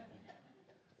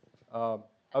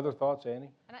 Other thoughts,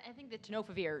 Annie? And I think that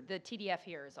tenofovir, the TDF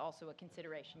here, is also a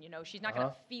consideration. She's not going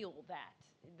to feel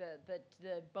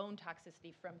the bone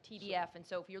toxicity from TDF, and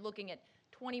so if you're looking at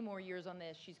 20 more years on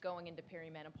this, she's going into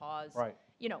perimenopause. Right.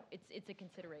 It's a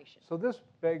consideration. So this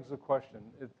begs the question,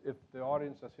 if the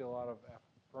audience, I see a lot of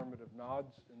affirmative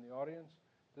nods in the audience,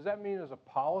 does that mean as a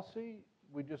policy,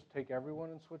 we just take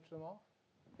everyone and switch them off?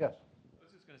 Yes. I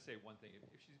was just going to say one thing. If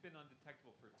she's been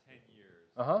undetectable for 10 years,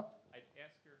 I'd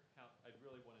ask her I'd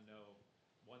really want to know,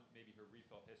 one, maybe her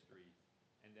refill history,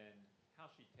 and then how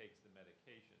she takes the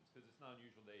medications. Because it's not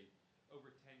unusual.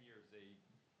 Over 10 years, they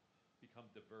become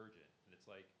divergent. And it's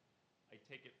like, I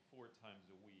take it 4 times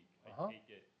a week. I take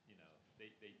it,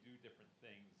 they do different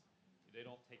things. They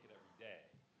don't take it every day.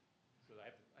 So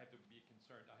I have to be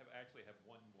concerned. I actually have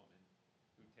one woman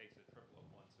who takes a triplet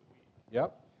once a week.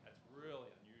 Yep. That's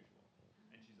really unusual,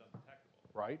 and she's undetectable.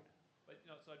 Right. But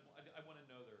so I want to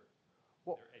know their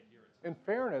adherence. In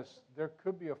fairness, there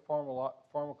could be a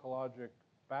pharmacologic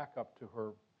backup to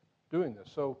her doing this.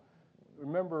 So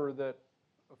remember that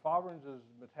efavirenz is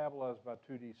metabolized by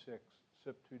 2D6,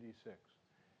 CYP2D6,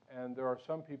 and there are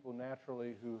some people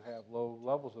naturally who have low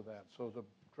levels of that. So the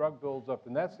drug builds up,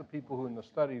 and that's the people who in the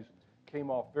studies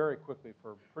came off very quickly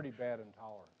for pretty bad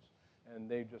intolerance, and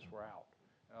they just were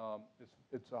out.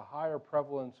 It's a higher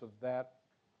prevalence of that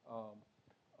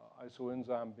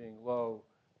isoenzyme being low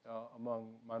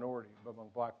among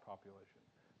black population.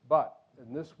 But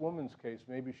in this woman's case,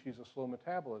 maybe she's a slow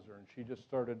metabolizer, and she just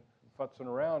started futzing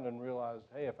around and realized,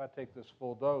 hey, if I take this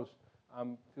full dose,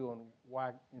 I'm feeling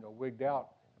wigged out.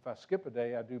 If I skip a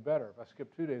day, I do better. If I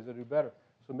skip 2 days, I do better.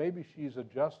 So maybe she's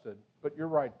adjusted, but you're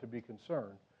right to be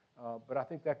concerned. But I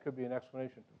think that could be an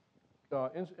explanation.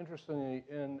 Interestingly,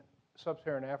 in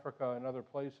sub-Saharan Africa and other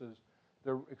places,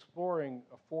 they're exploring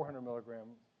a 400 milligram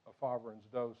efavirenz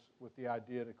dose with the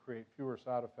idea to create fewer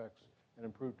side effects and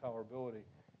improve tolerability.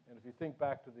 And if you think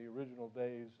back to the original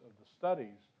days of the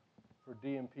studies for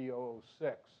DMP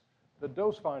 006, the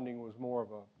dose finding was more of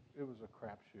it was a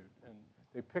crapshoot. And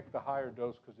they picked the higher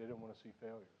dose because they didn't want to see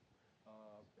failure.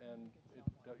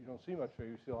 You don't see much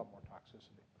failure, you see a lot more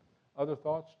toxicity. Other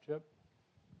thoughts, Chip?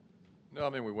 No, I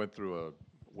mean, we went through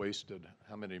wasted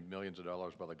how many millions of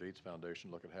dollars by the Gates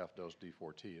Foundation look at half-dose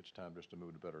D4T. It's time just to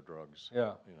move to better drugs.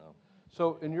 Yeah. You know.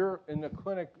 So in the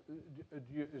clinic,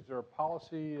 is there a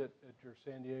policy at your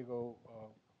San Diego,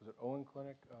 was it Owen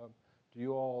Clinic? Do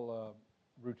you all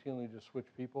routinely just switch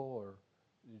people, or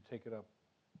do you take it up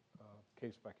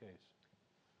case by case?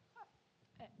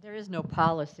 There is no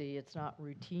policy. It's not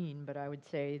routine, but I would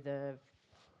say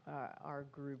our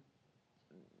group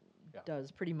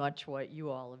does pretty much what you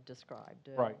all have described.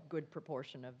 A good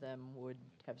proportion of them would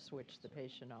have switched the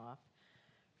patient off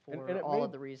for all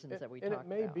of the reasons that we talked about.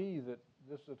 And it may be that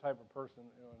this is the type of person,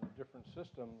 in a different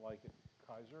system, like at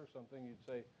Kaiser or something, you'd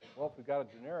say, well, if we got a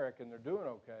generic and they're doing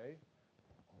okay,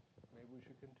 maybe we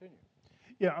should continue.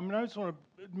 Yeah, I mean, I just want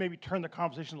to maybe turn the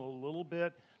conversation a little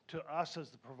bit to us as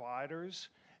the providers.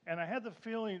 And I had the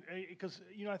feeling, because,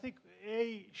 I think,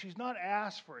 she's not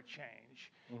asked for a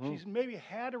change. Mm-hmm. She's maybe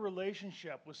had a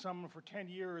relationship with someone for 10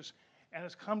 years and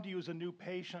has come to you as a new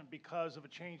patient because of a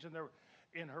change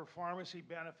in her pharmacy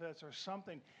benefits or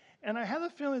something. And I have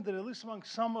the feeling that at least among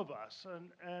some of us,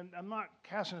 and I'm not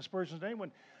casting aspersions on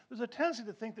anyone, there's a tendency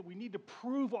to think that we need to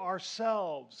prove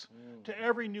ourselves to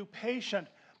every new patient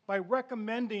by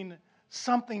recommending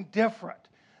something different.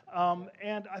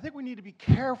 And I think we need to be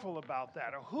careful about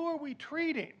that. Or who are we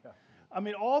treating? Yeah. I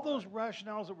mean, all those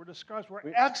rationales that were discussed were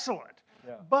excellent,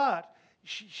 but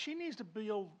she needs to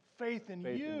build faith in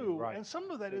you. Right. And some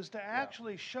of that is to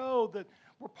actually show that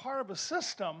we're part of a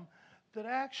system that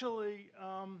actually,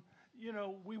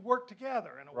 we work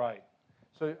together in a way. Right.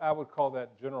 So I would call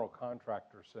that general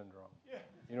contractor syndrome. Yeah.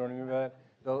 You know what I mean by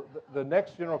that? The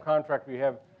next general contractor you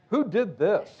have, who did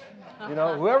this?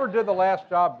 Whoever did the last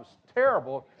job was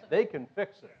terrible. They can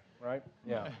fix it, right?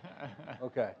 Yeah.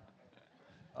 Okay.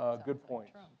 Good point.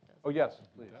 Oh, yes,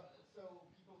 please. So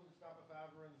people who stop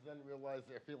efavirenz then realize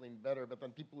they're feeling better, but then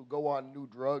people who go on new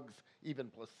drugs, even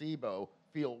placebo,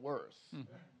 feel worse.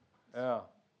 Yeah.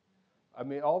 I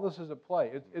mean, all this is at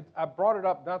play. I brought it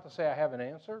up not to say I have an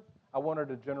answer. I wanted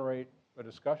to generate a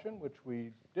discussion, which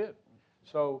we did.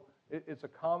 So it's a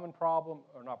common problem,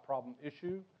 or not problem,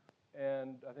 issue,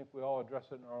 and I think we all address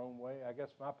it in our own way. I guess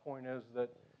my point is that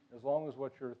as long as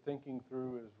what you're thinking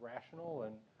through is rational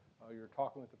and you're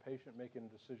talking with the patient, making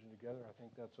a decision together, I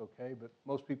think that's okay. But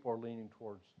most people are leaning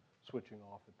towards switching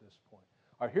off at this point.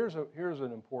 All right, here's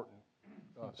an important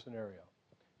scenario.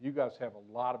 You guys have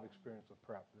a lot of experience with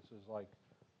PrEP. This is like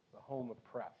the home of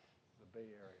PrEP, the Bay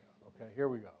Area. Okay, here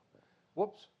we go.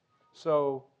 Whoops.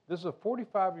 So this is a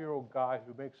 45-year-old guy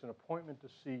who makes an appointment to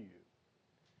see you.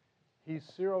 He's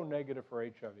seronegative for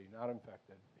HIV, not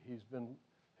infected.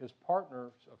 His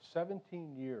partner of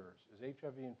 17 years is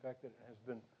HIV infected and has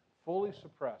been fully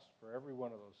suppressed for every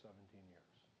one of those 17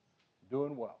 years,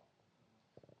 doing well.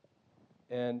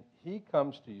 And he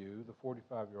comes to you, the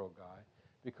 45-year-old guy,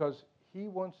 because he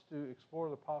wants to explore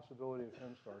the possibility of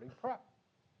him starting PrEP.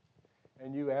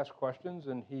 And you ask questions,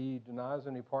 and he denies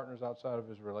any partners outside of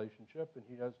his relationship, and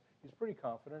he's pretty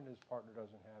confident his partner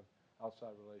doesn't have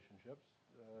outside relationships.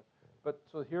 But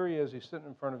so here he is, he's sitting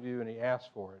in front of you, and he asks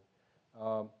for it.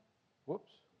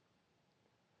 Whoops.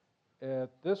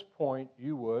 At this point,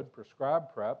 you would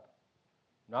prescribe PrEP,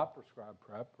 not prescribe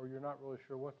PrEP, or you're not really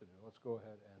sure what to do. Let's go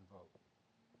ahead and vote.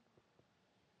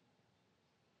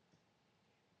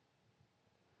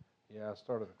 Yeah, I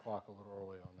started the clock a little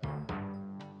early on that.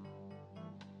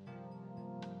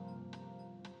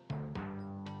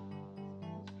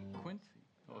 Quincy.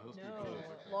 Oh, he'll speak for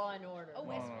those. Law and Order. Oh,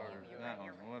 SVU, you're right,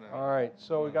 you're right. Whatever. All right,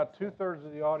 so we got 2/3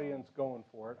 of the audience going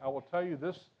for it. I will tell you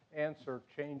this answer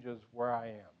changes where I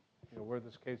am, where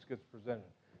this case gets presented.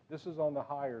 This is on the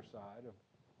higher side of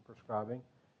prescribing.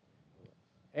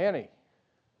 Annie,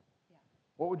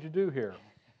 what would you do here?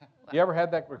 You ever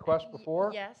had that request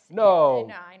before? Yes. No.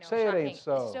 No, I know. Say Shocking. it ain't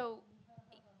so. So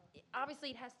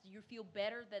obviously you feel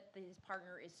better that his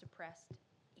partner is suppressed.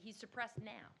 He's suppressed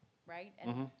now, right?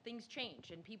 And things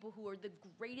change, and people who are the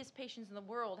greatest patients in the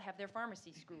world have their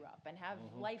pharmacy screw up and have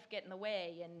life get in the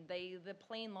way, and the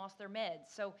plane lost their meds.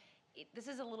 So this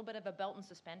is a little bit of a belt and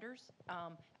suspenders.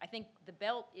 I think the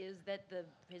belt is that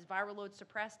his viral load's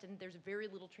suppressed, and there's very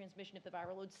little transmission if the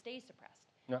viral load stays suppressed.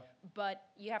 Yeah. But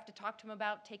you have to talk to him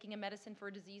about taking a medicine for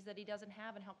a disease that he doesn't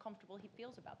have and how comfortable he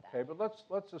feels about that. Okay, but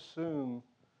let's assume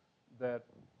that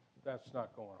that's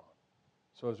not going on.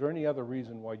 So is there any other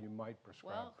reason why you might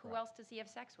prescribe Well, who PrEP? else does he have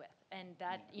sex with? And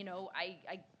that, you know,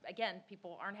 again,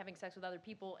 people aren't having sex with other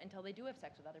people until they do have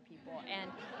sex with other people. And,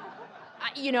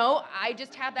 you know, I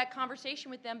just have that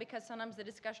conversation with them because sometimes the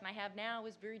discussion I have now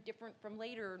is very different from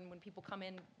later and when people come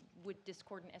in with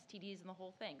discordant STDs and the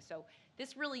whole thing. So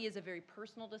this really is a very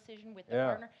personal decision with the Yeah.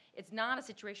 partner. It's not a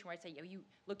situation where I say,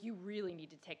 look, you really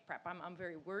need to take PrEP. I'm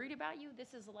very worried about you.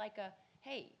 This is like a,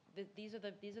 hey, these are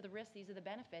the risks, these are the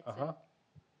benefits. Uh-huh. And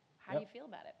how do you feel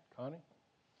about it? Connie?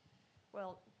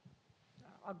 Well,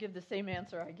 I'll give the same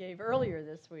answer I gave earlier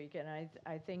this week, and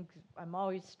I think I'm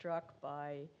always struck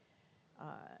by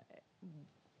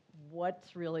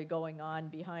what's really going on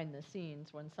behind the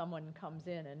scenes when someone comes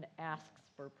in and asks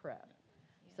for PrEP.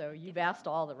 So you've asked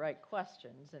all the right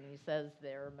questions, and he says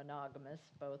they're monogamous,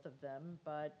 both of them,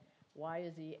 but why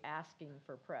is he asking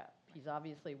for PrEP? He's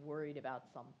obviously worried about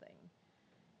something.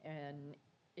 And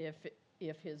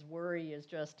if his worry is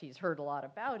just he's heard a lot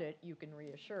about it, you can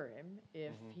reassure him.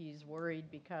 If he's worried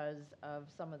because of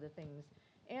some of the things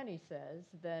Annie says,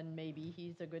 then maybe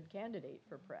he's a good candidate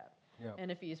for PrEP. Yeah.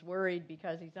 And if he's worried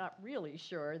because he's not really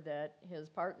sure that his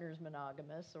partner's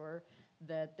monogamous or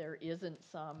that there isn't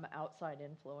some outside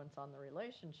influence on the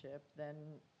relationship, then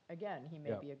again, he may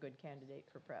Yeah. be a good candidate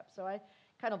for PrEP. So I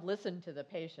kind of listen to the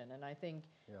patient, and I think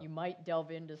Yeah. you might delve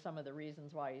into some of the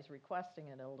reasons why he's requesting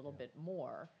it a little bit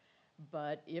more.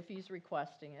 But if he's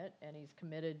requesting it and he's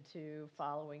committed to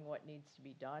following what needs to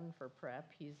be done for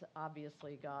PrEP, he's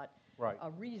obviously got Right. a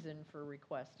reason for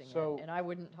requesting So- it, and I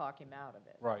wouldn't talk him out of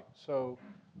it. Right. So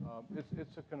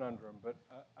it's a conundrum, but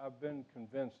I've been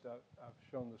convinced. I've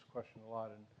shown this question a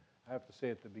lot, and I have to say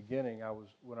at the beginning,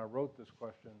 when I wrote this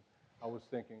question, I was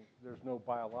thinking there's no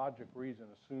biologic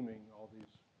reason, assuming all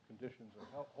these conditions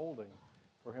are holding,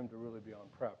 for him to really be on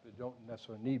PrEP. They don't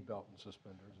necessarily need belt and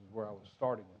suspenders, is where I was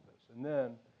starting with this. And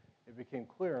then it became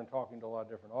clear in talking to a lot of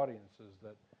different audiences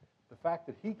that the fact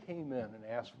that he came in and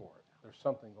asked for it, there's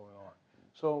something going on.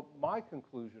 So my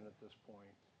conclusion at this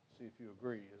point, see if you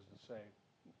agree, is to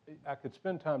say, I could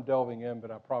spend time delving in,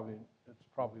 but it's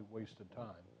probably wasted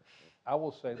time. I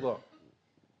will say, look,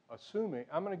 assuming,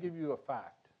 I'm going to give you a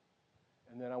fact,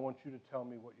 and then I want you to tell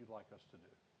me what you'd like us to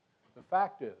do. The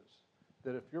fact is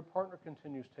that if your partner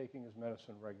continues taking his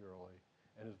medicine regularly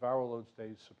and his viral load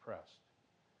stays suppressed,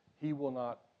 he will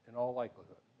not, in all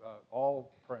likelihood,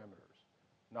 all parameters,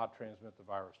 not transmit the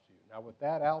virus to you. Now, with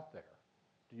that out there,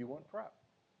 do you want PrEP?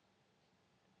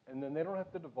 And then they don't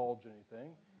have to divulge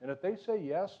anything. And if they say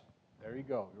yes, there you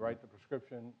go. You write the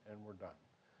prescription, and we're done.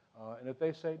 And if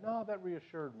they say, no, that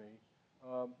reassured me,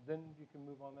 then you can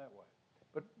move on that way.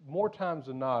 But more times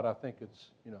than not, I think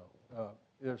it's,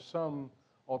 there's some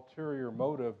ulterior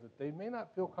motive that they may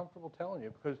not feel comfortable telling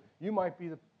you because you might be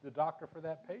the doctor for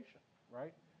that patient,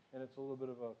 right? And it's a little bit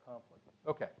of a conflict.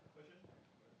 Okay. Question?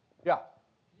 Yeah.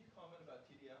 Can you comment about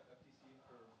TDF FTC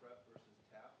for PrEP versus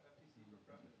TAF FTC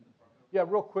for PrEP in the pharmaceutical? Yeah,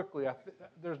 real quickly,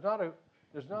 there's not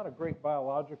a great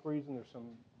biologic reason. There's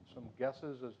some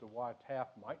guesses as to why TAF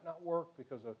might not work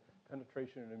because of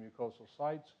penetration into mucosal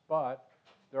sites, but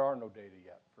there are no data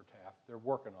yet for TAF. They're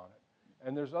working on it.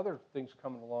 And there's other things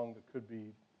coming along that could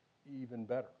be even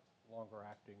better, longer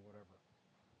acting, whatever.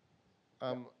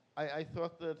 I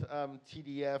thought that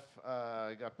TDF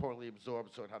got poorly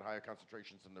absorbed, so it had higher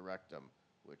concentrations in the rectum,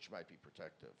 which might be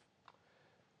protective.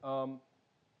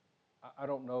 I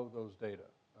don't know those data.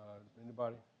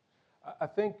 Anybody? I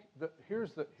think that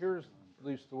here's at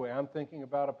least the way I'm thinking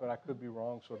about it, but I could be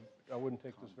wrong, so I wouldn't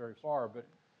take this very far. But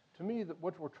to me,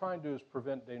 what we're trying to do is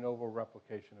prevent de novo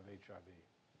replication of HIV.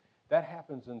 That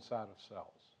happens inside of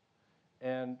cells.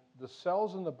 And the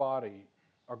cells in the body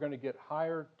are going to get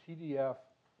higher TDF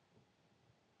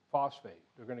phosphate.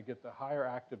 They're going to get the higher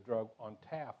active drug on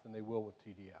TAF than they will with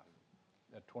TDF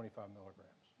at 25 milligrams,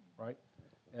 right?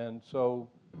 And so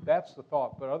that's the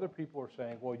thought. But other people are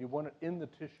saying, well, you want it in the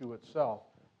tissue itself,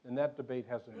 and that debate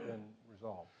hasn't been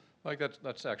resolved. Like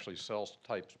that's actually cell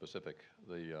type specific,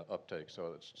 the uptake,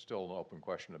 so it's still an open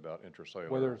question about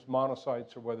intracellular. Whether it's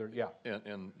monocytes or whether, yeah.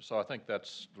 And so I think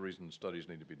that's the reason studies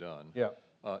need to be done. Yeah.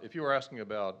 If you were asking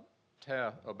about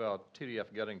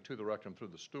TDF getting to the rectum through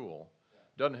the stool,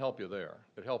 doesn't help you there.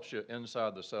 It helps you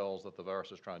inside the cells that the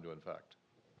virus is trying to infect.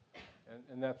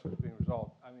 And that's what's being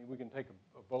resolved. I mean, we can take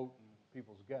a vote and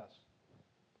people's guess.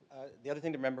 The other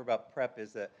thing to remember about PrEP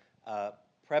is that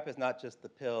PrEP is not just the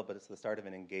pill, but it's the start of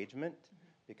an engagement.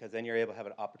 because then you're able to have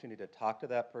an opportunity to talk to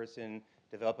that person,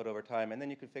 develop it over time, and then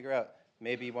you can figure out,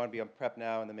 maybe you want to be on PrEP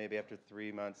now, and then maybe after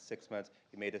 3 months, 6 months,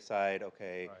 you may decide,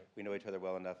 okay, Right. we know each other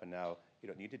well enough, and now you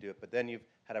don't need to do it. But then you've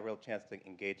had a real chance to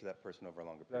engage that person over a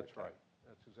longer period That's of time. right.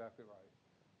 That's exactly right.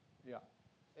 Yeah.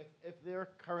 If they're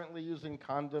currently using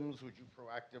condoms, would you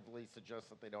proactively suggest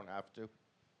that they don't have to?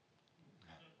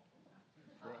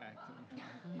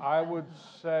 I would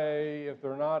say if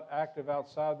they're not active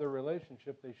outside their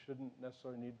relationship, they shouldn't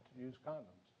necessarily need to use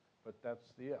condoms. But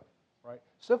that's the if, right?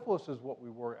 Syphilis is what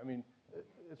we worry. I mean,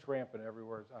 it's rampant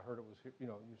everywhere. I heard it was,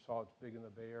 you saw it's big in the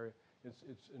Bay Area.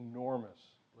 It's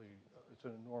enormously, it's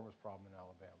an enormous problem in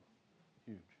Alabama.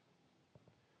 Huge.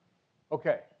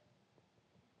 Okay.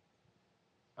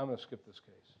 I'm going to skip this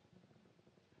case.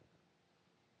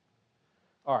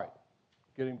 All right.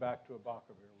 Getting back to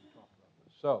abacavir, we talked about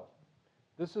this. So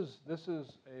this is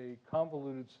a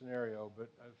convoluted scenario,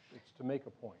 but it's to make a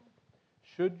point.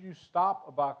 Should you stop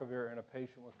abacavir in a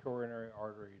patient with coronary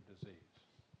artery disease?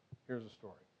 Here's a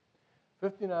story.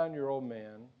 59-year-old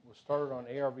man was started on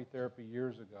ARV therapy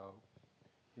years ago.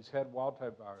 He's had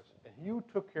wild-type virus, and you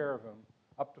took care of him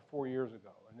up to 4 years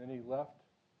ago, and then he left,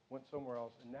 went somewhere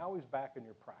else, and now he's back in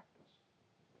your practice.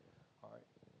 All right.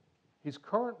 He's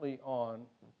currently on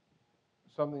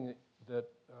something that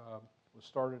was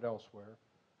started elsewhere,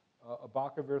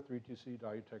 abacavir 3-TC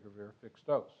dolutegravir fixed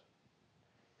dose.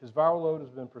 His viral load has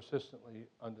been persistently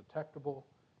undetectable.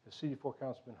 His CD4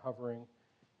 count's been hovering.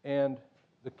 And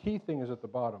the key thing is at the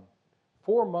bottom.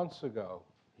 4 months ago,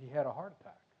 he had a heart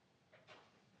attack.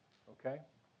 Okay?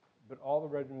 But all the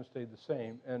regimen stayed the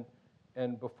same.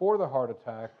 And before the heart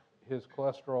attack, his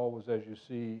cholesterol was as you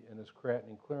see, and his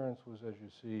creatinine clearance was as you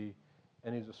see,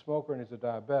 and he's a smoker and he's a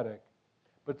diabetic.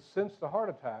 But since the heart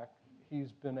attack,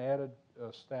 he's been added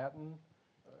statin,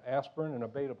 aspirin, and a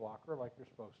beta blocker like you're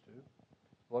supposed to.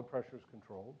 Blood pressure is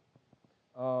controlled.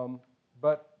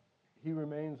 But he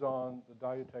remains on the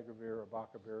dolutegravir,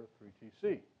 abacavir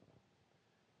 3-TC.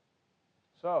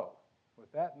 So,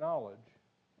 with that knowledge,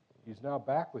 he's now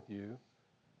back with you.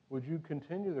 Would you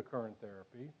continue the current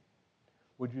therapy?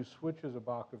 Would you switch his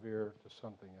abacavir to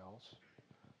something else?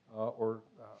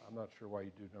 I'm not sure why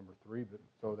you do number 3, but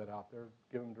throw that out there.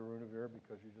 Give him darunavir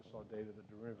because you just saw data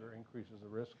that darunavir increases the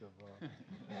risk of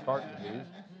heart disease.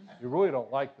 You really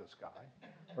don't like this guy,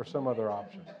 or some other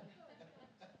option.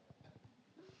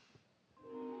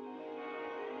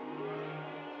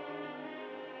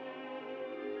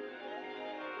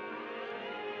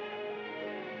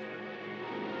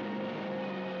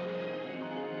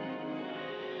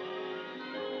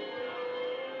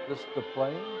 This the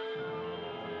plane?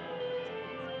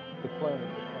 The plane.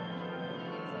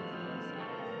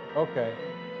 Okay.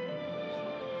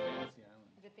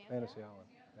 Fantasy Island,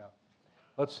 yeah.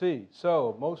 Let's see.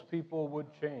 So most people would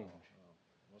change.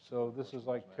 So this is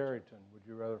like Terryton. Would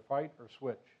you rather fight or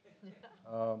switch?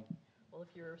 Well,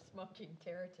 if you're smoking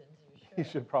Territons, you should. You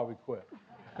should probably quit.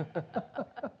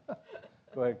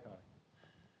 Go ahead,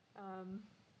 Connie.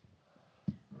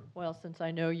 Well, since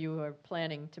I know you are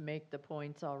planning to make the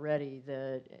points already,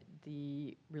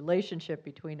 the relationship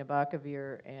between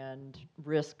abacavir and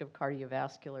risk of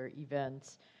cardiovascular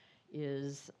events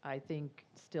is, I think,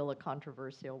 still a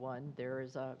controversial one. There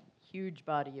is a huge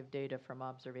body of data from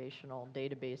observational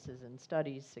databases and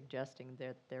studies suggesting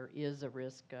that there is a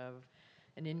risk of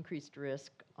an increased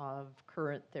risk of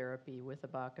current therapy with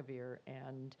abacavir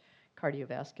and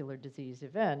cardiovascular disease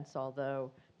events,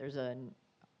 although there's an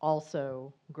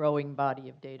also growing body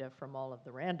of data from all of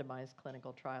the randomized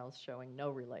clinical trials showing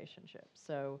no relationship.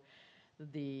 So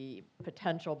the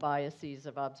potential biases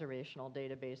of observational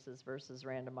databases versus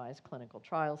randomized clinical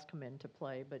trials come into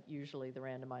play, but usually the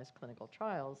randomized clinical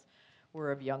trials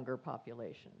were of younger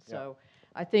populations. Yeah. So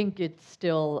I think it's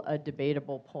still a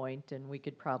debatable point, and we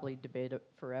could probably debate it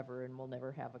forever, and we'll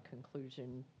never have a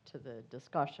conclusion to the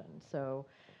discussion. So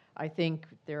I think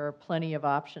there are plenty of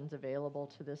options available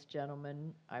to this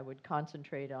gentleman. I would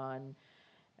concentrate on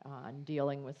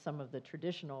dealing with some of the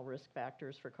traditional risk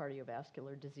factors for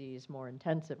cardiovascular disease more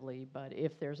intensively, but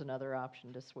if there's another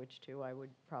option to switch to, I would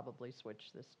probably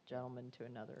switch this gentleman to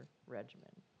another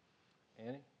regimen.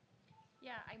 Annie?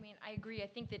 Yeah, I mean, I agree. I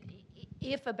think that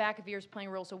if abacavir is playing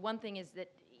a role, so one thing is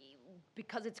that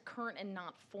because it's current and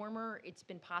not former, it's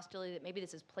been postulated that maybe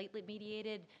this is platelet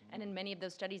mediated, and in many of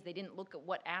those studies they didn't look at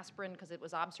what aspirin because it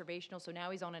was observational, so now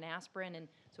he's on an aspirin, and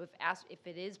so if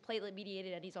it is platelet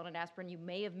mediated and he's on an aspirin, you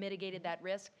may have mitigated that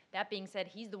risk. That being said,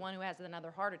 he's the one who has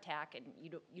another heart attack, and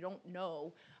you don't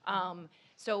know.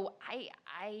 So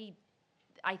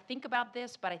I think about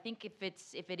this, but I think if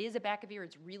it is abacavir,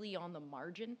 it's really on the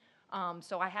margin.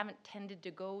 So I haven't tended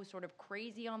to go sort of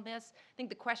crazy on this. I think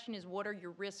the question is, what are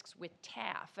your risks with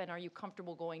TAF, and are you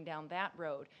comfortable going down that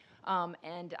road?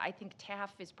 And I think TAF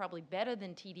is probably better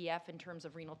than TDF in terms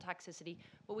of renal toxicity,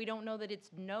 but we don't know that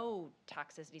it's no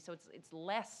toxicity, so it's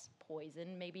less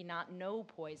poison, maybe not no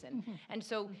poison. And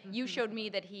so you showed me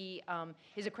that he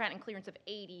his creatinine clearance of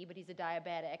 80, but he's a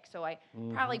diabetic, so I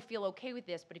probably feel okay with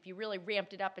this. But if you really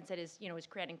ramped it up and said his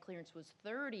creatinine clearance was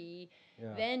 30,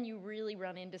 then you really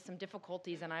run into some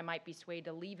difficulties, and I might be swayed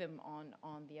to leave him on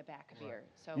the abacavir.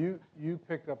 So you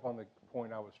picked up on the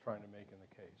point I was trying to make in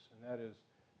the case, and that is,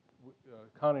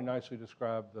 Connie nicely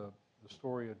described the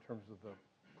story in terms of the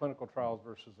clinical trials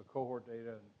versus the cohort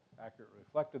data, and accurately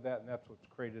reflected that, and that's what's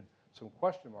created some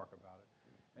question mark about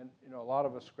it. And a lot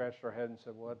of us scratched our head and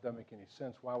said, well, that doesn't make any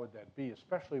sense. Why would that be?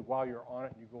 Especially while you're on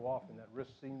it and you go off and that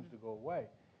risk seems to go away.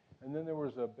 And then there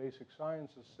was a basic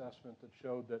science assessment that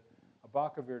showed that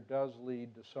abacavir does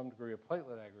lead to some degree of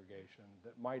platelet aggregation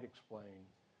that might explain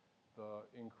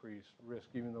the increased risk,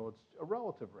 even though it's a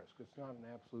relative risk. It's not an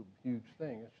absolute huge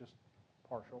thing. It's just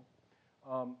partial.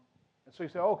 And so you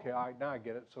say, okay, now I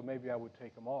get it. So maybe I would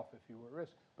take him off if he were at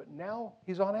risk. But now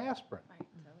he's on aspirin. Right,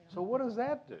 So what does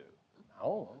that do? I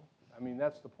don't know. I mean,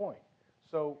 that's the point.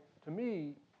 So to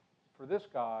me, for this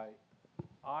guy,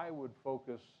 I would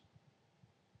focus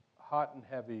hot and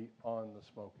heavy on the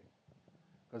smoking,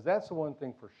 because that's the one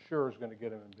thing for sure is going to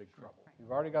get him in big trouble.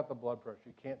 You've already got the blood pressure.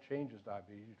 You can't change his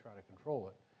diabetes. You try to control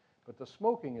it. But the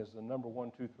smoking is the number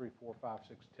 1, 2, 3, 4, 5,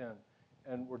 6, 10.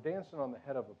 And we're dancing on the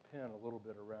head of a pin a little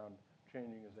bit around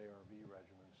changing his ARV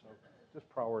regimen. So just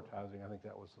prioritizing, I think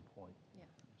that was the point. Yeah.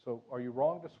 So are you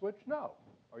wrong to switch? No.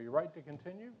 Are you right to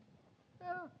continue?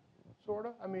 Yeah, sort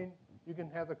of. I mean, you can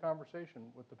have the conversation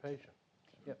with the patient.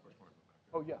 Yeah.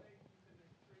 Oh, yeah.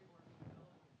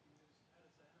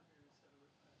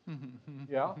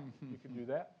 Yeah, you can do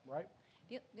that, right?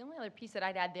 The only other piece that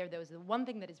I'd add there, though, is the one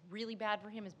thing that is really bad for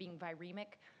him is being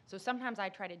viremic. So sometimes I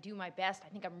try to do my best. I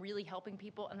think I'm really helping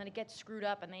people, and then it gets screwed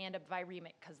up, and they end up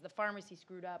viremic because the pharmacy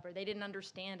screwed up, or they didn't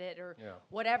understand it, or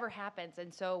whatever happens.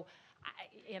 And so,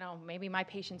 maybe my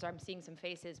patients, I'm seeing some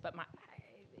faces, but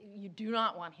you do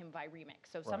not want him viremic.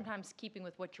 So sometimes keeping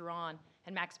with what you're on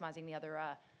and maximizing the other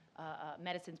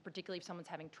medicines, particularly if someone's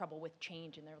having trouble with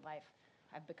change in their life.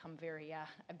 I've become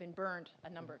I've been burned a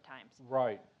number of times.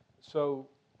 Right. So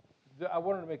I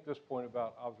wanted to make this point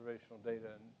about observational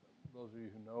data, and those of you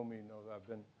who know me know that I've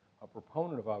been a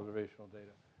proponent of observational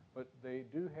data, but they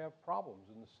do have problems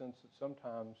in the sense that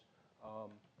sometimes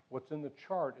what's in the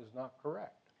chart is not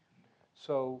correct.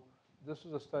 So this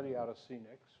is a study out of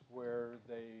CNIX where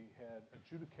they had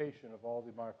adjudication of all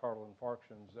the myocardial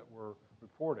infarctions that were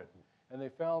reported, and they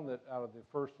found that out of the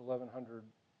first 1,100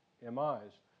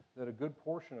 MIs, that a good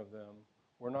portion of them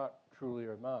were not truly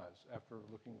MIs after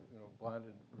looking,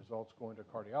 blinded results going to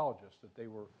cardiologists, that they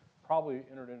were probably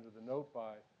entered into the note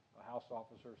by a house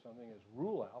officer or something as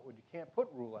rule out. Well, you can't put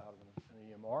rule out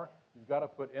in an EMR. You've got to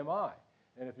put MI.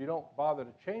 And if you don't bother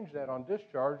to change that on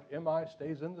discharge, MI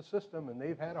stays in the system, and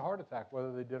they've had a heart attack,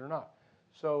 whether they did or not.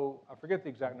 So I forget the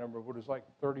exact number, but it was like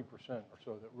 30% or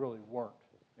so that really weren't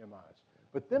MIs.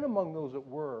 But then among those that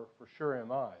were for sure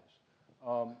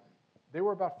MIs, they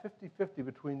were about 50-50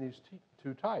 between these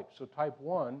two types. So type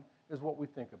 1 is what we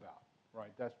think about,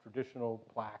 right? That's traditional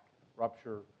plaque,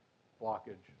 rupture,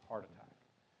 blockage, heart attack.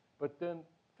 But then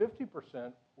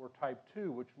 50% were type 2,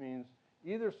 which means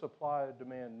either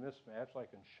supply-demand mismatch, like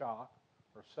in shock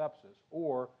or sepsis,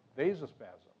 or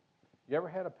vasospasm. You ever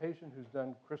had a patient who's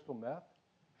done crystal meth?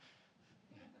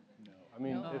 No. I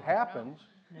mean, it happens,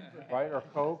 right? Or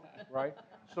coke, right?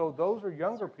 So those are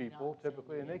younger people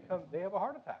typically, and they have a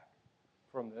heart attack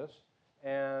from this,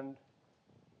 and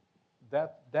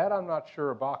that I'm not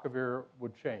sure abacavir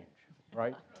would change,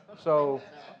 right? So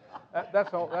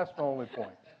that's the only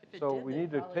point. So we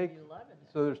need to take.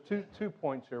 So there's two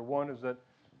points here. One is that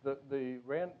the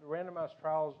randomized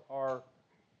trials are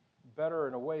better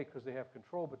in a way because they have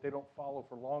control, but they don't follow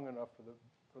for long enough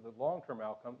for the long-term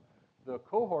outcome. The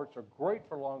cohorts are great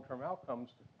for long-term outcomes,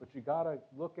 but you got to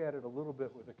look at it a little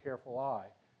bit with a careful eye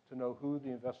to know who the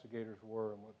investigators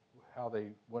were and how they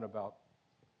went about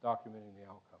documenting the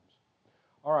outcomes.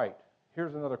 All right,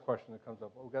 here's another question that comes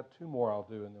up. We've got two more I'll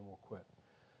do, and then we'll quit.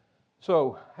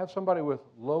 So have somebody with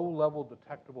low-level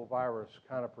detectable virus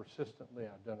kind of persistently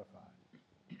identified.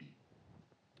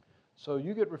 So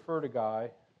you get referred a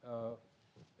guy,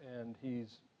 and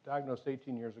he's diagnosed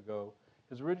 18 years ago.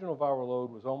 His original viral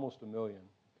load was almost 1 million,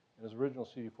 and his original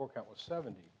CD4 count was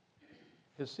 70.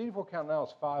 His CD4 count now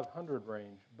is 500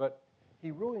 range, but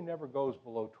he really never goes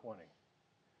below 20.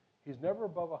 He's never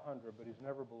above 100, but he's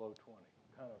never below 20.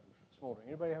 Kind of smoldering.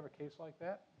 Anybody have a case like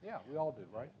that? Yeah, we all do,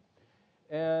 right?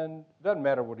 And it doesn't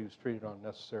matter what he was treated on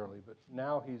necessarily, but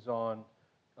now he's on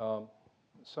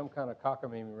some kind of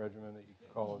cockamamie regimen that you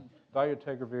could call it,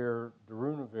 dolutegravir,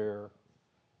 darunavir,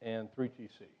 and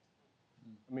 3TC.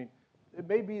 I mean, it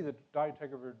may be that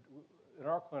dolutegravir, in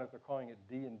our clinic, they're calling it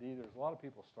D&D. There's a lot of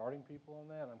people starting people on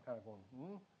that. I'm kind of going,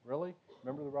 really?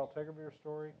 Remember the raltegravir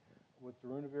story with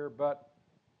darunavir? But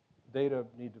data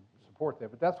need to support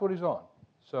that. But that's what he's on.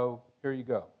 So here you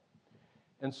go.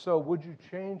 And so would you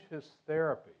change his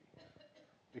therapy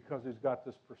because he's got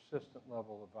this persistent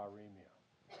level of viremia?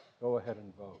 Go ahead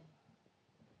and vote.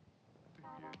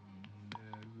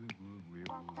 Yeah.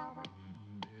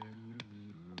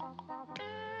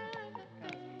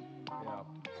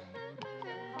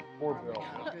 Poor Bill.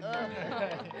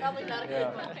 Probably not a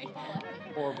good one.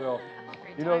 Poor Bill.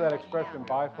 You know that expression,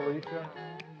 bye Felicia?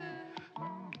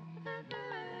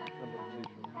 Anyway,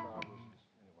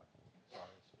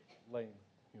 sorry, it's lame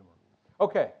humor.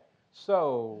 Okay,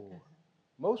 so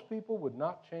most people would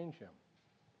not change him.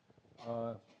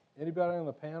 Anybody on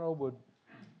the panel would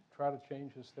try to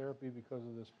change his therapy because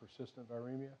of this persistent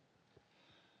viremia?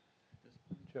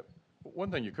 Chip?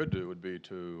 One thing you could do would be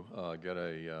to get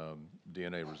a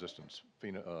DNA resistance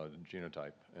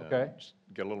genotype and Okay. just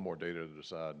get a little more data to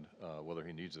decide whether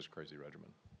he needs this crazy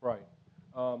regimen. Right.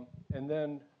 And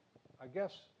then, I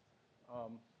guess,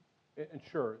 and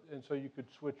sure, and so you could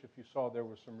switch if you saw there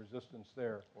was some resistance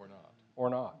there. Or not. Or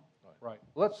not. Right.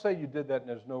 Let's say you did that and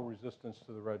there's no resistance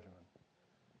to the regimen.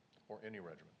 Or any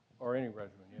regimen. Or any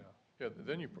regimen, yeah. Yeah,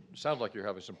 then you sounds like you're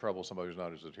having some trouble with somebody who's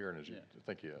not as adherent as you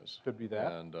think he is. Could be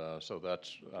that. And so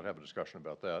I'd have a discussion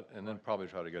about that, and then probably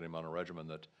try to get him on a regimen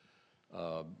that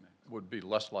would be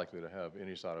less likely to have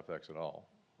any side effects at all.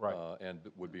 Right. And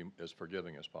would be as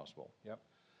forgiving as possible. Yep.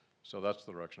 So that's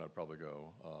the direction I'd probably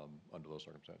go under those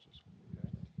circumstances. Okay.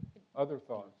 Other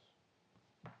thoughts?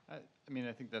 I mean,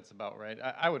 I think that's about right.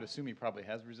 I would assume he probably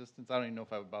has resistance. I don't even know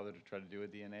if I would bother to try to do a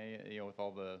DNA, with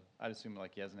all the, I'd assume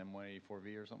like he has an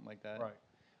M184V or something like that. Right.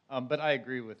 But I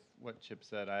agree with what Chip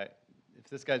said. If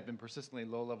this guy's been persistently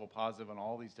low-level positive on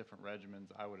all these different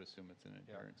regimens, I would assume it's an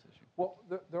adherence issue. Well,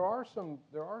 there are some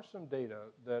data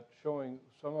that showing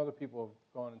some other people have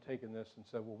gone and taken this and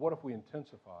said, well, what if we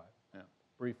intensify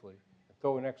briefly,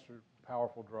 throw an extra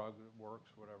powerful drug that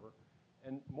works, whatever,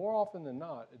 and more often than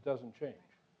not, it doesn't change,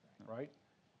 right?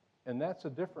 And that's a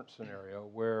different scenario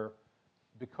where,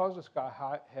 because this guy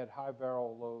had high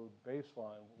viral load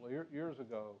baseline, well, years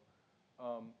ago,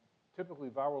 typically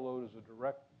viral load is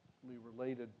directly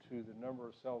related to the number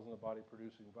of cells in the body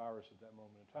producing virus at that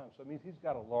moment in time. So it means he's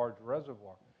got a large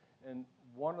reservoir. And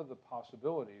one of the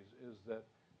possibilities is that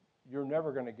you're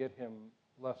never going to get him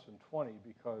less than 20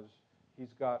 because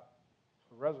he's got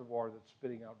a reservoir that's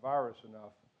spitting out virus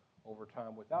enough over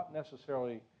time without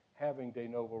necessarily having de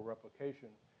novo replication.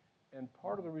 And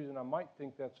part of the reason I might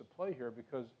think that's a play here,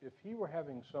 because if he were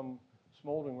having some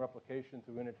smoldering replication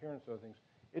through inadherence to other things,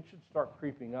 it should start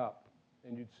creeping up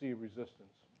and you'd see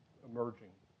resistance emerging.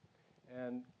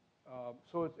 And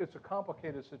so it's a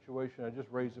complicated situation. I just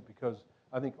raised it because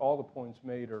I think all the points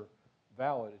made are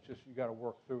valid. It's just you got to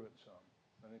work through it some.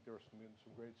 I think there were some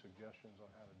great suggestions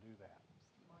on how to do that.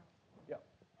 Yeah.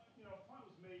 A point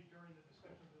was made during the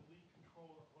discussion of the elite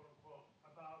controller, quote unquote,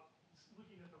 about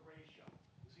looking at the ratio,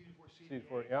 the CD4,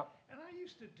 CD4, yeah. And I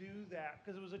used to do that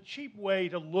because it was a cheap way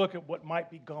to look at what might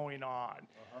be going on.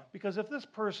 Because if this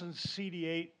person's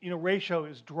CD8, ratio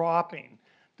is dropping,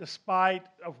 despite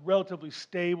a relatively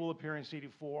stable appearing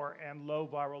CD4 and low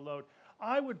viral load,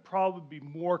 I would probably be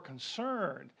more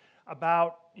concerned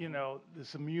about,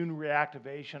 this immune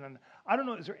reactivation. And I don't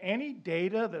know, is there any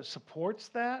data that supports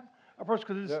that approach?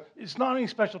 Because it's not any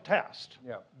special test.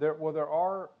 Yeah, there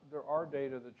are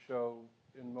data that show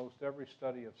in most every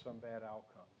study of some bad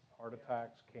outcome, heart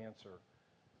attacks, cancer,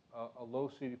 a low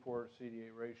CD4 to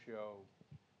CD8 ratio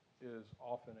is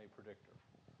often a predictor.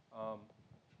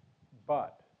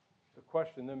 But the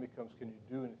question then becomes, can you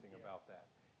do anything about that?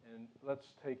 And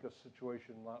let's take a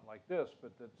situation not like this,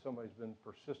 but that somebody's been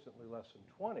persistently less than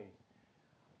 20.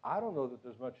 I don't know that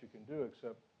there's much you can do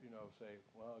except, say,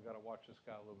 well, I've got to watch this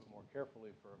guy a little bit more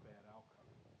carefully for a bad outcome.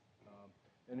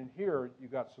 And in here, you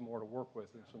got some more to work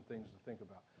with and some things to think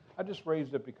about. I just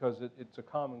raised it because it's a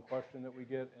common question that we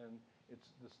get, and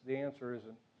the answer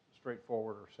isn't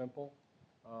straightforward or simple.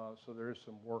 So there is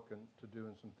some work to do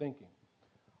and some thinking.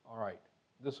 All right,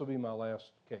 this will be my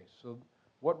last case. So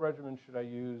what regimen should I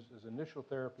use as initial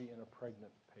therapy in a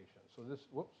pregnant patient? So this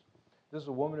is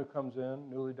a woman who comes in,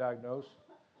 newly diagnosed,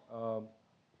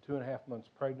 2.5 months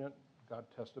pregnant, got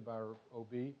tested by her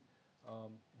OB.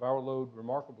 Viral load,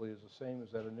 remarkably, is the same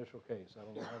as that initial case. I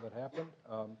don't know how that happened.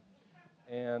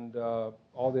 And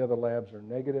all the other labs are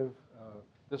negative.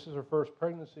 This is her first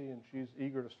pregnancy, and she's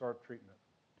eager to start treatment.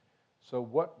 So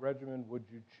what regimen would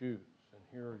you choose? And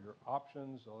here are your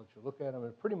options. I'll let you look at them.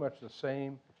 They're pretty much the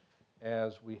same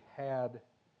as we had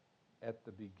at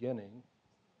the beginning.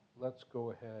 Let's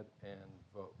go ahead and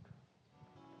vote.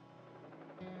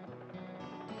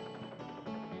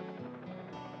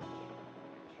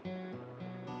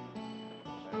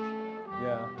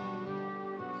 Yeah.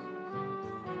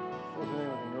 What was the name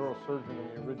of the neurosurgeon in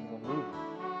the original movie?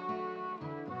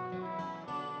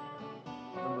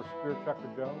 Remember Spear Chucker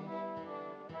Jones?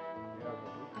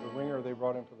 Yeah, the ringer they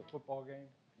brought in for the football game?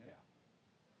 Yeah.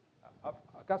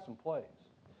 I've got some plays.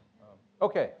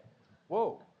 Okay.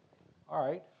 Whoa. All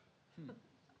right.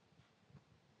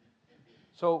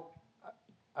 So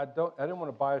I didn't want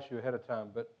to bias you ahead of time,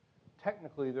 but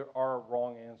technically there are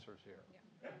wrong answers here.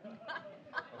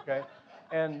 Okay?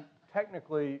 And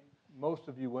technically, most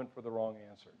of you went for the wrong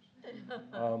answers.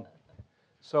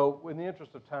 So in the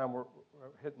interest of time, we're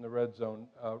hitting the red zone.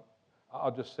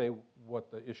 I'll just say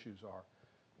what the issues are.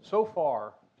 So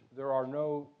far,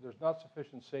 there's not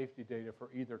sufficient safety data for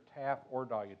either TAF or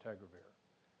dolutegravir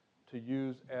to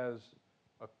use as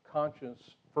a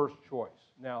conscious first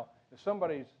choice. Now, if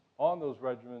somebody's on those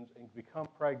regimens and become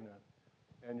pregnant,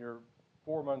 and you're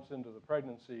 4 months into the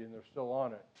pregnancy and they're still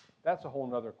on it, that's a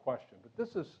whole other question. But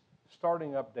this is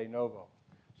starting up de novo.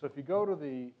 So if you go to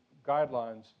the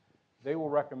guidelines, they will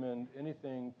recommend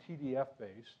anything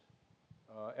TDF-based,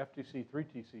 FTC,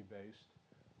 3TC-based,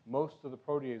 most of the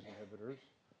protease inhibitors,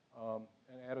 and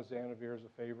atazanavir is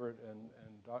a favorite, and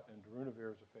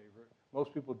darunavir is a favorite.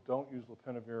 Most people don't use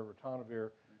lopinavir or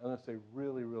ritonavir unless they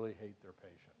really, really hate their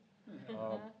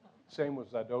patient. Same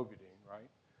with zidovudine, right?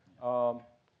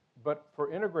 But for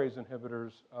integrase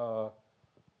inhibitors,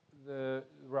 the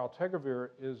raltegravir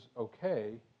is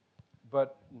okay,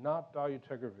 but not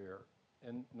dolutegravir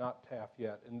and not TAF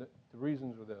yet. And the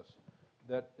reasons are this,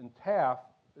 that in TAF,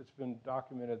 it's been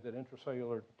documented that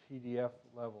intracellular TDF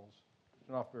levels,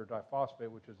 tenofovir diphosphate,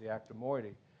 which is the active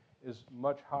moiety, is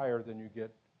much higher than you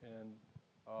get in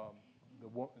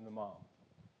the mom,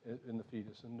 in the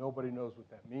fetus. And nobody knows what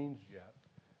that means yet.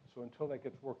 So until that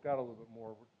gets worked out a little bit more,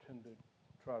 we tend to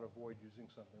try to avoid using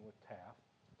something with TAF.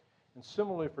 And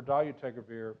similarly for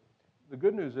dolutegravir, the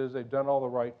good news is they've done all the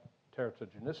right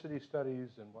teratogenicity studies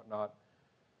and whatnot,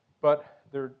 but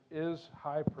there is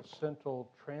high percentile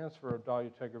transfer of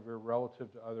dolutegravir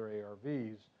relative to other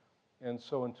ARVs. And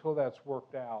so until that's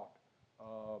worked out,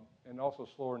 and also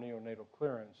slower neonatal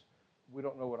clearance, we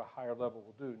don't know what a higher level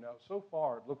will do. Now, so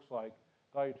far, it looks like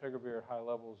dolutegravir at high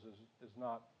levels is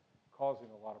not causing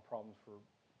a lot of problems for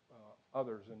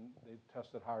others, and they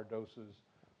tested higher doses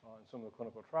in some of the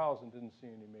clinical trials and didn't see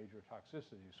any major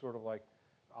toxicity, sort of like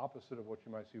the opposite of what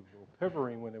you might see with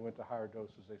rilpivirine. When they went to higher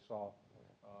doses, they saw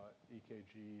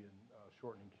EKG and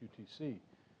shortening QTC.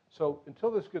 So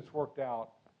until this gets worked out,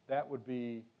 that would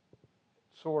be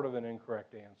sort of an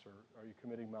incorrect answer. Are you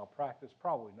committing malpractice?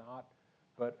 Probably not.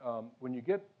 But when you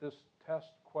get this test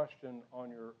question on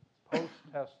your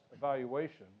post-test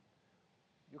evaluation,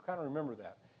 you'll kind of remember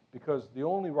that. Because the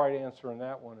only right answer in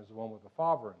that one is the one with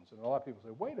efavirenz. And a lot of people say,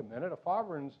 wait a minute,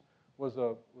 efavirenz was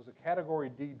a Category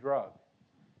D drug.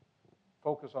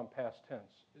 Focus on past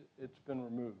tense. It's been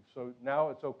removed. So now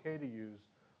it's okay to use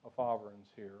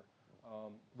efavirenz here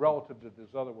relative to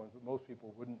those other ones, but most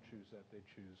people wouldn't choose that. They'd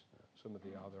choose some of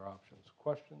the other options.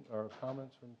 Questions or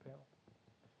comments from the panel?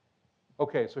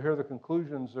 Okay, so here are the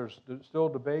conclusions. There's still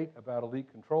debate about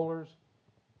elite controllers.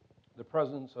 The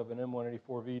presence of an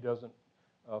M184V doesn't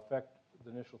affect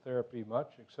the initial therapy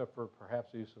much, except for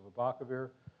perhaps the use of abacavir.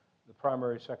 The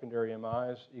primary, secondary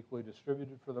MIs equally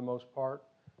distributed for the most part.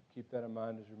 Keep that in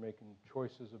mind as you're making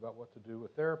choices about what to do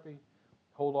with therapy.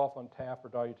 Hold off on TAF or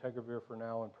dolutegravir for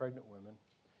now in pregnant women.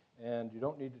 And you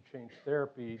don't need to change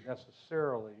therapy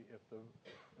necessarily if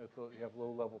you have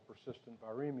low-level persistent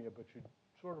viremia, but you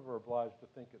sort of are obliged to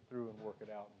think it through and work it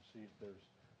out and see if there's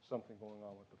something going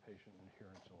on with the patient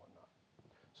adherence and whatnot.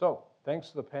 So thanks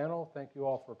to the panel. Thank you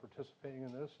all for participating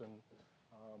in this. And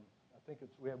I think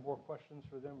we have more questions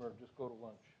for them, or just go to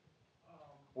lunch.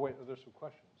 Oh, wait, there's some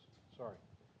questions. Sorry.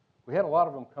 We had a lot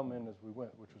of them come in as we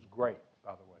went, which was great,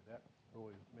 by the way. That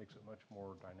really makes it much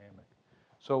more dynamic.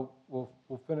 So we'll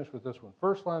finish with this one.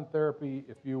 First-line therapy,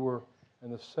 if you were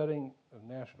in the setting of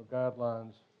national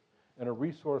guidelines in a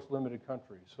resource-limited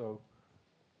country. So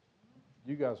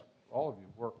you guys, all of you,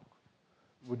 work.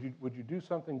 Would you do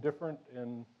something different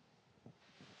in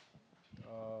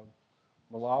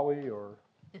Malawi or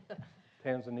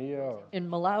Tanzania or? In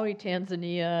Malawi,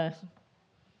 Tanzania,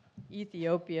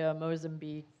 Ethiopia,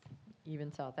 Mozambique,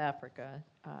 even South Africa,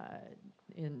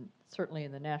 certainly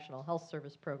in the National Health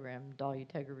Service program,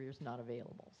 dolutegravir is not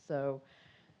available. So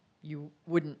you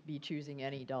wouldn't be choosing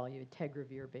any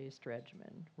dolutegravir-based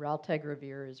regimen.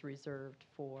 Raltegravir is reserved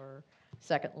for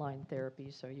second-line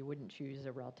therapy, so you wouldn't choose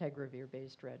a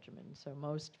raltegravir-based regimen. So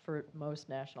most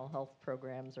national health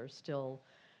programs are still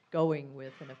going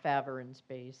with an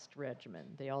efavirenz-based regimen.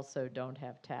 They also don't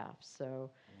have TAF, so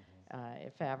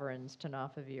efavirenz,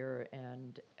 tenofovir,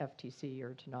 and FTC,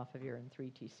 or tenofovir and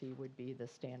 3TC, would be the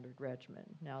standard regimen.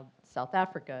 Now, South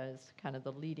Africa is kind of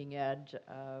the leading edge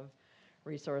of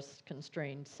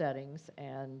resource-constrained settings,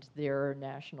 and their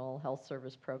National Health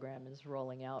Service program is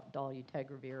rolling out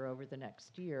dolutegravir over the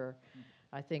next year.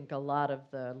 I think a lot of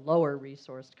the lower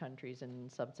resourced countries in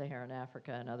sub-Saharan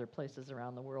Africa and other places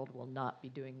around the world will not be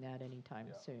doing that anytime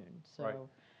soon. So, right.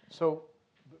 So,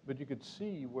 but you could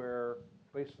see where,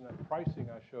 based on that pricing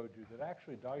I showed you, that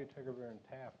actually dolutegravir and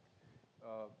TAF,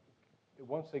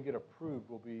 once they get approved,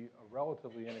 will be a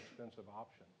relatively inexpensive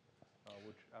option,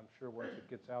 which I'm sure once it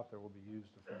gets out there will be used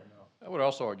a fair amount. I would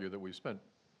also argue that we've spent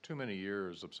too many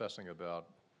years obsessing about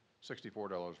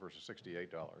 $64 versus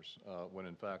 $68, when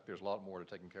in fact there's a lot more to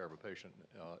taking care of a patient.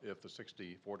 If the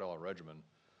 $64 regimen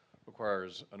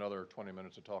requires another 20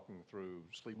 minutes of talking through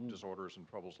sleep disorders and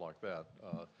troubles like that,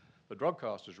 the drug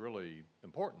cost is really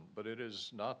important, but it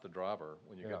is not the driver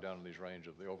when you get down in these range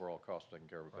of the overall cost of taking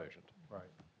care of a patient. Right.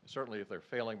 Certainly if they're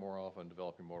failing more often,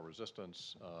 developing more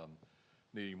resistance,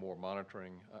 needing more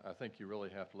monitoring, I think you really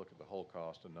have to look at the whole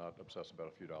cost and not obsess about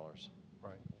a few dollars.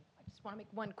 Right. I just want to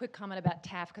make one quick comment about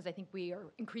TAF, because I think we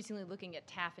are increasingly looking at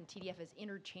TAF and TDF as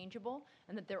interchangeable,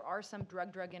 and that there are some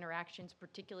drug-drug interactions,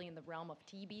 particularly in the realm of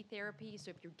TB therapy.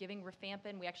 So if you're giving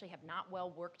rifampin, we actually have not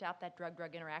well worked out that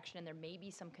drug-drug interaction, and there may be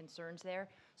some concerns there.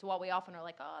 So while we often are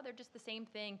like, oh, they're just the same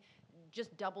thing,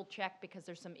 just double check, because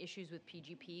there's some issues with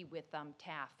PGP with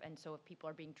TAF. And so if people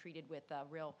are being treated with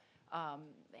real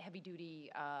heavy-duty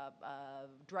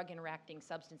drug-interacting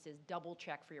substances, double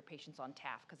check for your patients on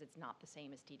TAF, because it's not the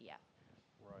same as TDF.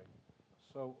 Right.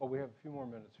 So we have a few more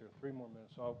minutes here, 3 more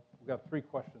minutes. So we've got 3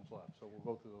 questions left, so we'll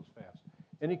go through those fast.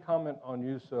 Any comment on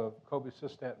use of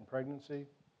cobicistat in pregnancy?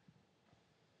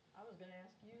 I was going to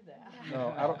ask you that.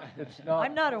 No, I don't, it's not.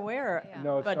 I'm not aware.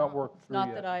 No, it's not worked It's through not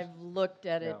yet. that I've looked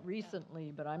at it Yeah.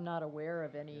 recently, but I'm not aware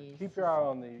of any. Keep your eye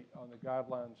on the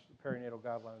guidelines, perinatal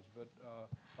guidelines, but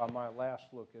by my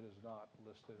last look, it is not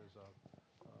listed as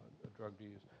a drug to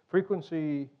use.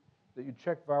 Frequency that you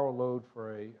check viral load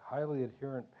for a highly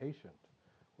adherent patient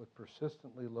with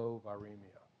persistently low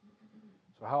viremia.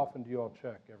 So how often do you all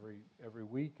check? Every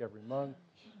week, every month,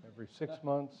 every 6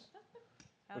 months?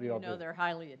 How do you know they're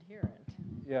highly adherent?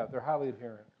 Yeah, they're highly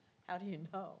adherent. How do you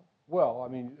know? Well, I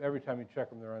mean, every time you check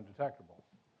them, they're undetectable.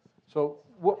 So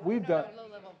what we've done. Low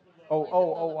level.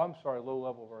 Oh, I'm sorry, low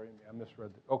level viremia. I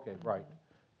misread. Okay, right.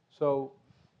 So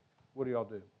what do y'all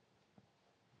do?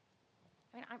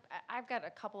 I mean, I've got a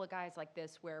couple of guys like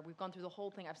this where we've gone through the whole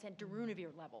thing. I've sent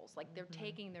darunavir levels, like they're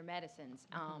taking their medicines.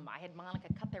 I had Monica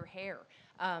cut their hair.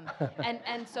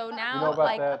 And so now,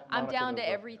 like, I'm down to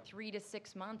every 3 to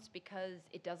 6 months because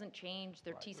it doesn't change.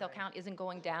 Their T cell count isn't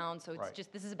going down. So it's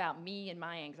just, this is about me and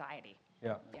my anxiety.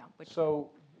 Yeah. Yeah.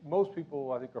 So most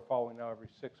people, I think, are following now every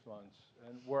 6 months.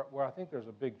 And where I think there's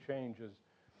a big change is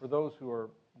for those who are,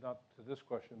 not to this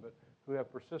question, but who have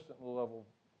persistent low level,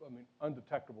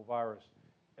 undetectable virus,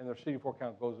 and their CD4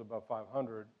 count goes above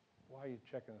 500, why are you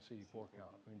checking the CD4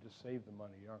 count? I mean, just save the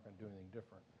money. You aren't going to do anything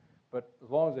different. But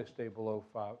as long as they stay below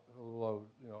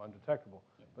undetectable.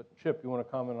 But Chip, you want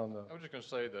to comment on the? I was just going to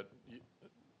say that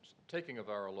taking a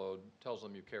viral load tells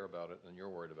them you care about it and you're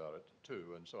worried about it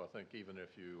too. And so I think even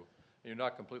if you're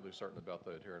not completely certain about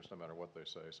the adherence no matter what they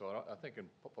say. So I think in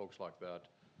folks like that,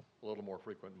 a little more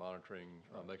frequent monitoring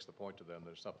makes the point to them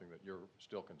that it's something that you're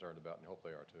still concerned about and hope they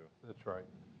are too. That's right.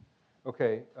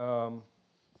 Okay.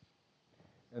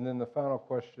 And then the final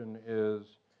question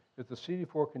is, if the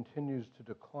CD4 continues to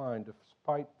decline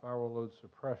despite viral load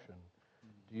suppression,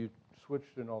 do you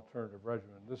switch to an alternative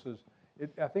regimen?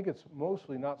 I think it's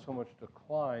mostly not so much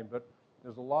decline, but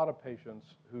there's a lot of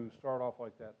patients who start off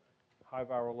like that high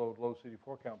viral load, low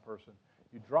CD4 count person.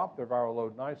 You drop their viral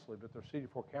load nicely, but their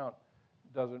CD4 count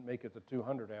doesn't make it to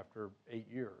 200 after 8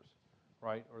 years,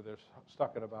 right? Or they're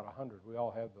stuck at about 100. We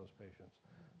all have those patients.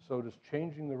 So does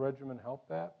changing the regimen help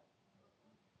that?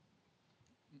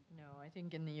 No, I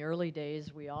think in the early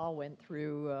days we all went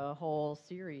through a whole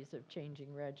series of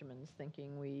changing regimens,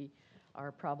 thinking we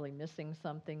are probably missing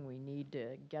something. We need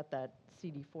to get that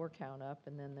CD4 count up,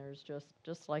 and then there's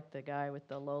just like the guy with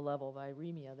the low level of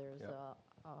viremia, there's a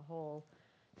whole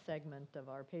segment of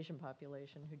our patient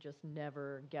population who just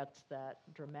never gets that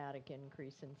dramatic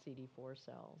increase in CD4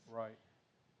 cells. Right.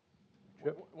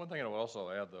 One thing I would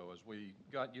also add, though, is we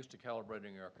got used to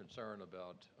calibrating our concern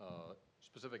about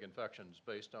specific infections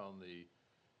based on the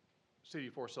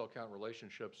CD4 cell count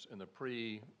relationships in the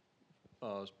fully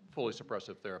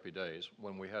suppressive therapy days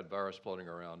when we had virus floating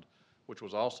around, which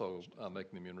was also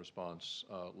making the immune response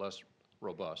less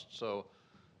robust. So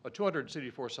a 200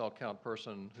 CD4 cell count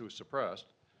person who's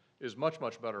suppressed is much,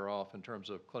 much better off in terms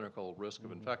of clinical risk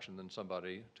of infection than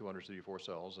somebody 200 CD4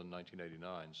 cells in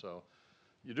 1989. So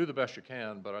you do the best you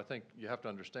can, but I think you have to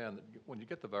understand that when you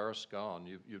get the virus gone,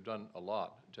 you've done a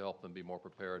lot to help them be more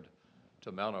prepared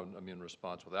to mount an immune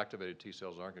response with activated T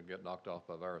cells that aren't going to get knocked off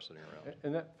by virus sitting around.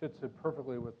 And that fits in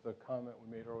perfectly with the comment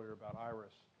we made earlier about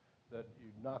iris, that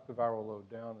you knock the viral load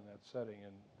down in that setting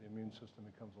and the immune system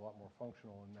becomes a lot more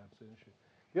functional, and that's the issue.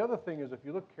 The other thing is, if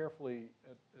you look carefully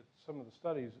at some of the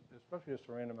studies, especially just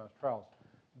the randomized trials,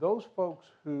 those folks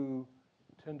who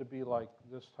tend to be like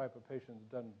this type of patient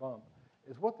that doesn't bump,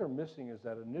 is what they're missing is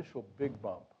that initial big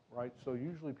bump, right? So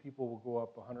usually people will go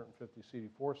up 150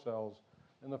 CD4 cells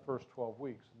in the first 12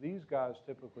 weeks. These guys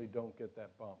typically don't get that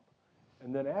bump.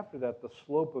 And then after that, the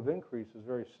slope of increase is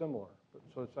very similar.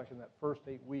 So it's like in that first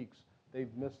 8 weeks,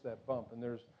 they've missed that bump. And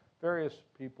there's various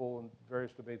people and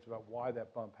various debates about why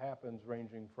that bump happens,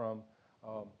 ranging from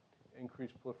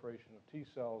increased proliferation of T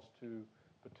cells to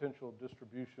potential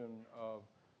distribution of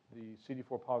the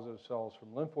CD4 positive cells from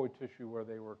lymphoid tissue where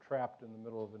they were trapped in the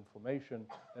middle of inflammation.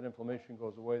 That inflammation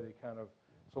goes away. They kind of,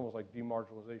 it's almost like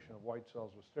demarginalization of white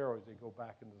cells with steroids. They go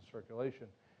back into the circulation,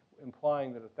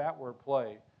 implying that if that were at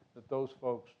play, that those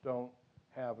folks don't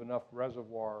have enough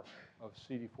reservoir of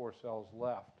CD4 cells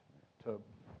left to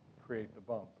create the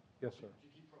bump. Yes, sir? Did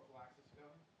you keep prophylaxis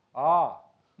going?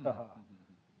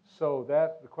 So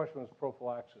the question was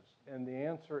prophylaxis. And the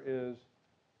answer is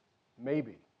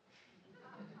maybe.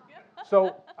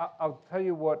 So I'll tell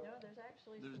you what, No, there's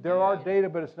actually there are data,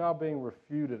 but it's now being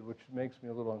refuted, which makes me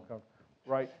a little uncomfortable,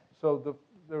 right? So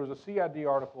there was a CID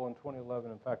article in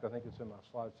 2011, in fact, I think it's in my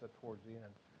slide set towards the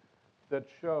end, that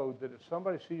showed that if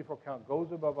somebody's CD4 count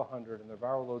goes above 100 and their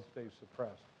viral load stays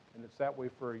suppressed, and it's that way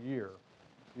for a year,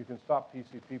 you can stop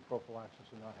PCP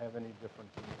prophylaxis and not have any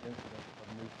difference in the incidence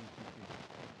of new PCP.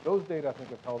 Those data, I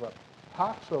think, have held up.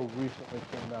 Toxo recently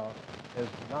came out as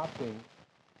not being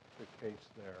the case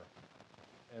there.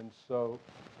 And so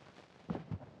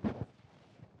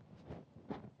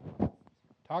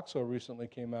Toxo recently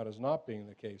came out as not being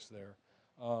the case there.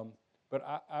 But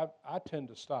I tend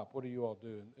to stop. What do you all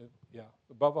do? Yeah,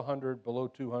 above 100, below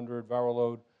 200, viral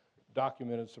load,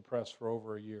 documented suppressed for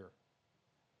over a year.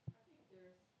 I think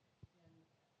there's, and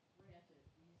granted,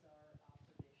 these are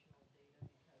observational data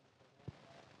because the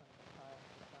randomized clinical trials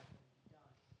is not going to be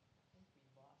done. I think we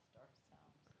lost our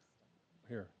sound system.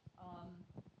 Here.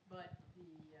 But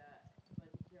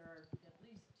there are at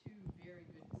least two very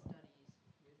good studies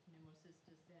with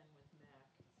pneumocystis and with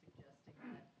MAC suggesting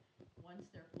that once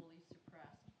they're fully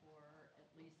suppressed for at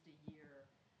least a year,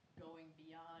 going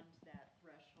beyond that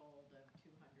threshold of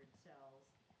 200 cells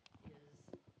is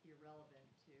irrelevant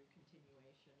to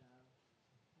continuation of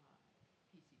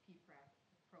PCP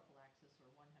prophylaxis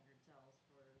or 100 cells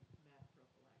for MAC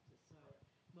prophylaxis. So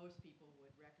most people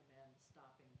would recommend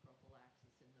stopping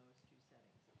prophylaxis in those two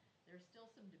settings. There's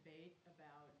still some debate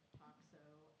about Toxo,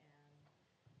 and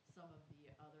some of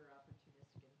the other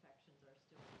opportunistic infections are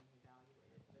still being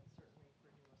evaluated, but certainly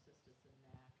for pneumocystis and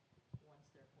MAC, once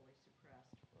they're fully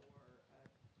suppressed for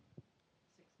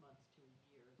 6 months to a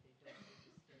year, they don't need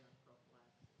to stay on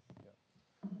prophylaxis. Yeah.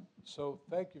 So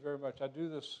thank you very much. I do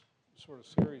this sort of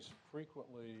series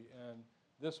frequently, and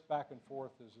this back and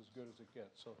forth is as good as it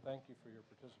gets. So thank you for your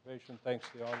participation.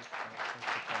 Thanks to the audience. Thanks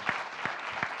for coming.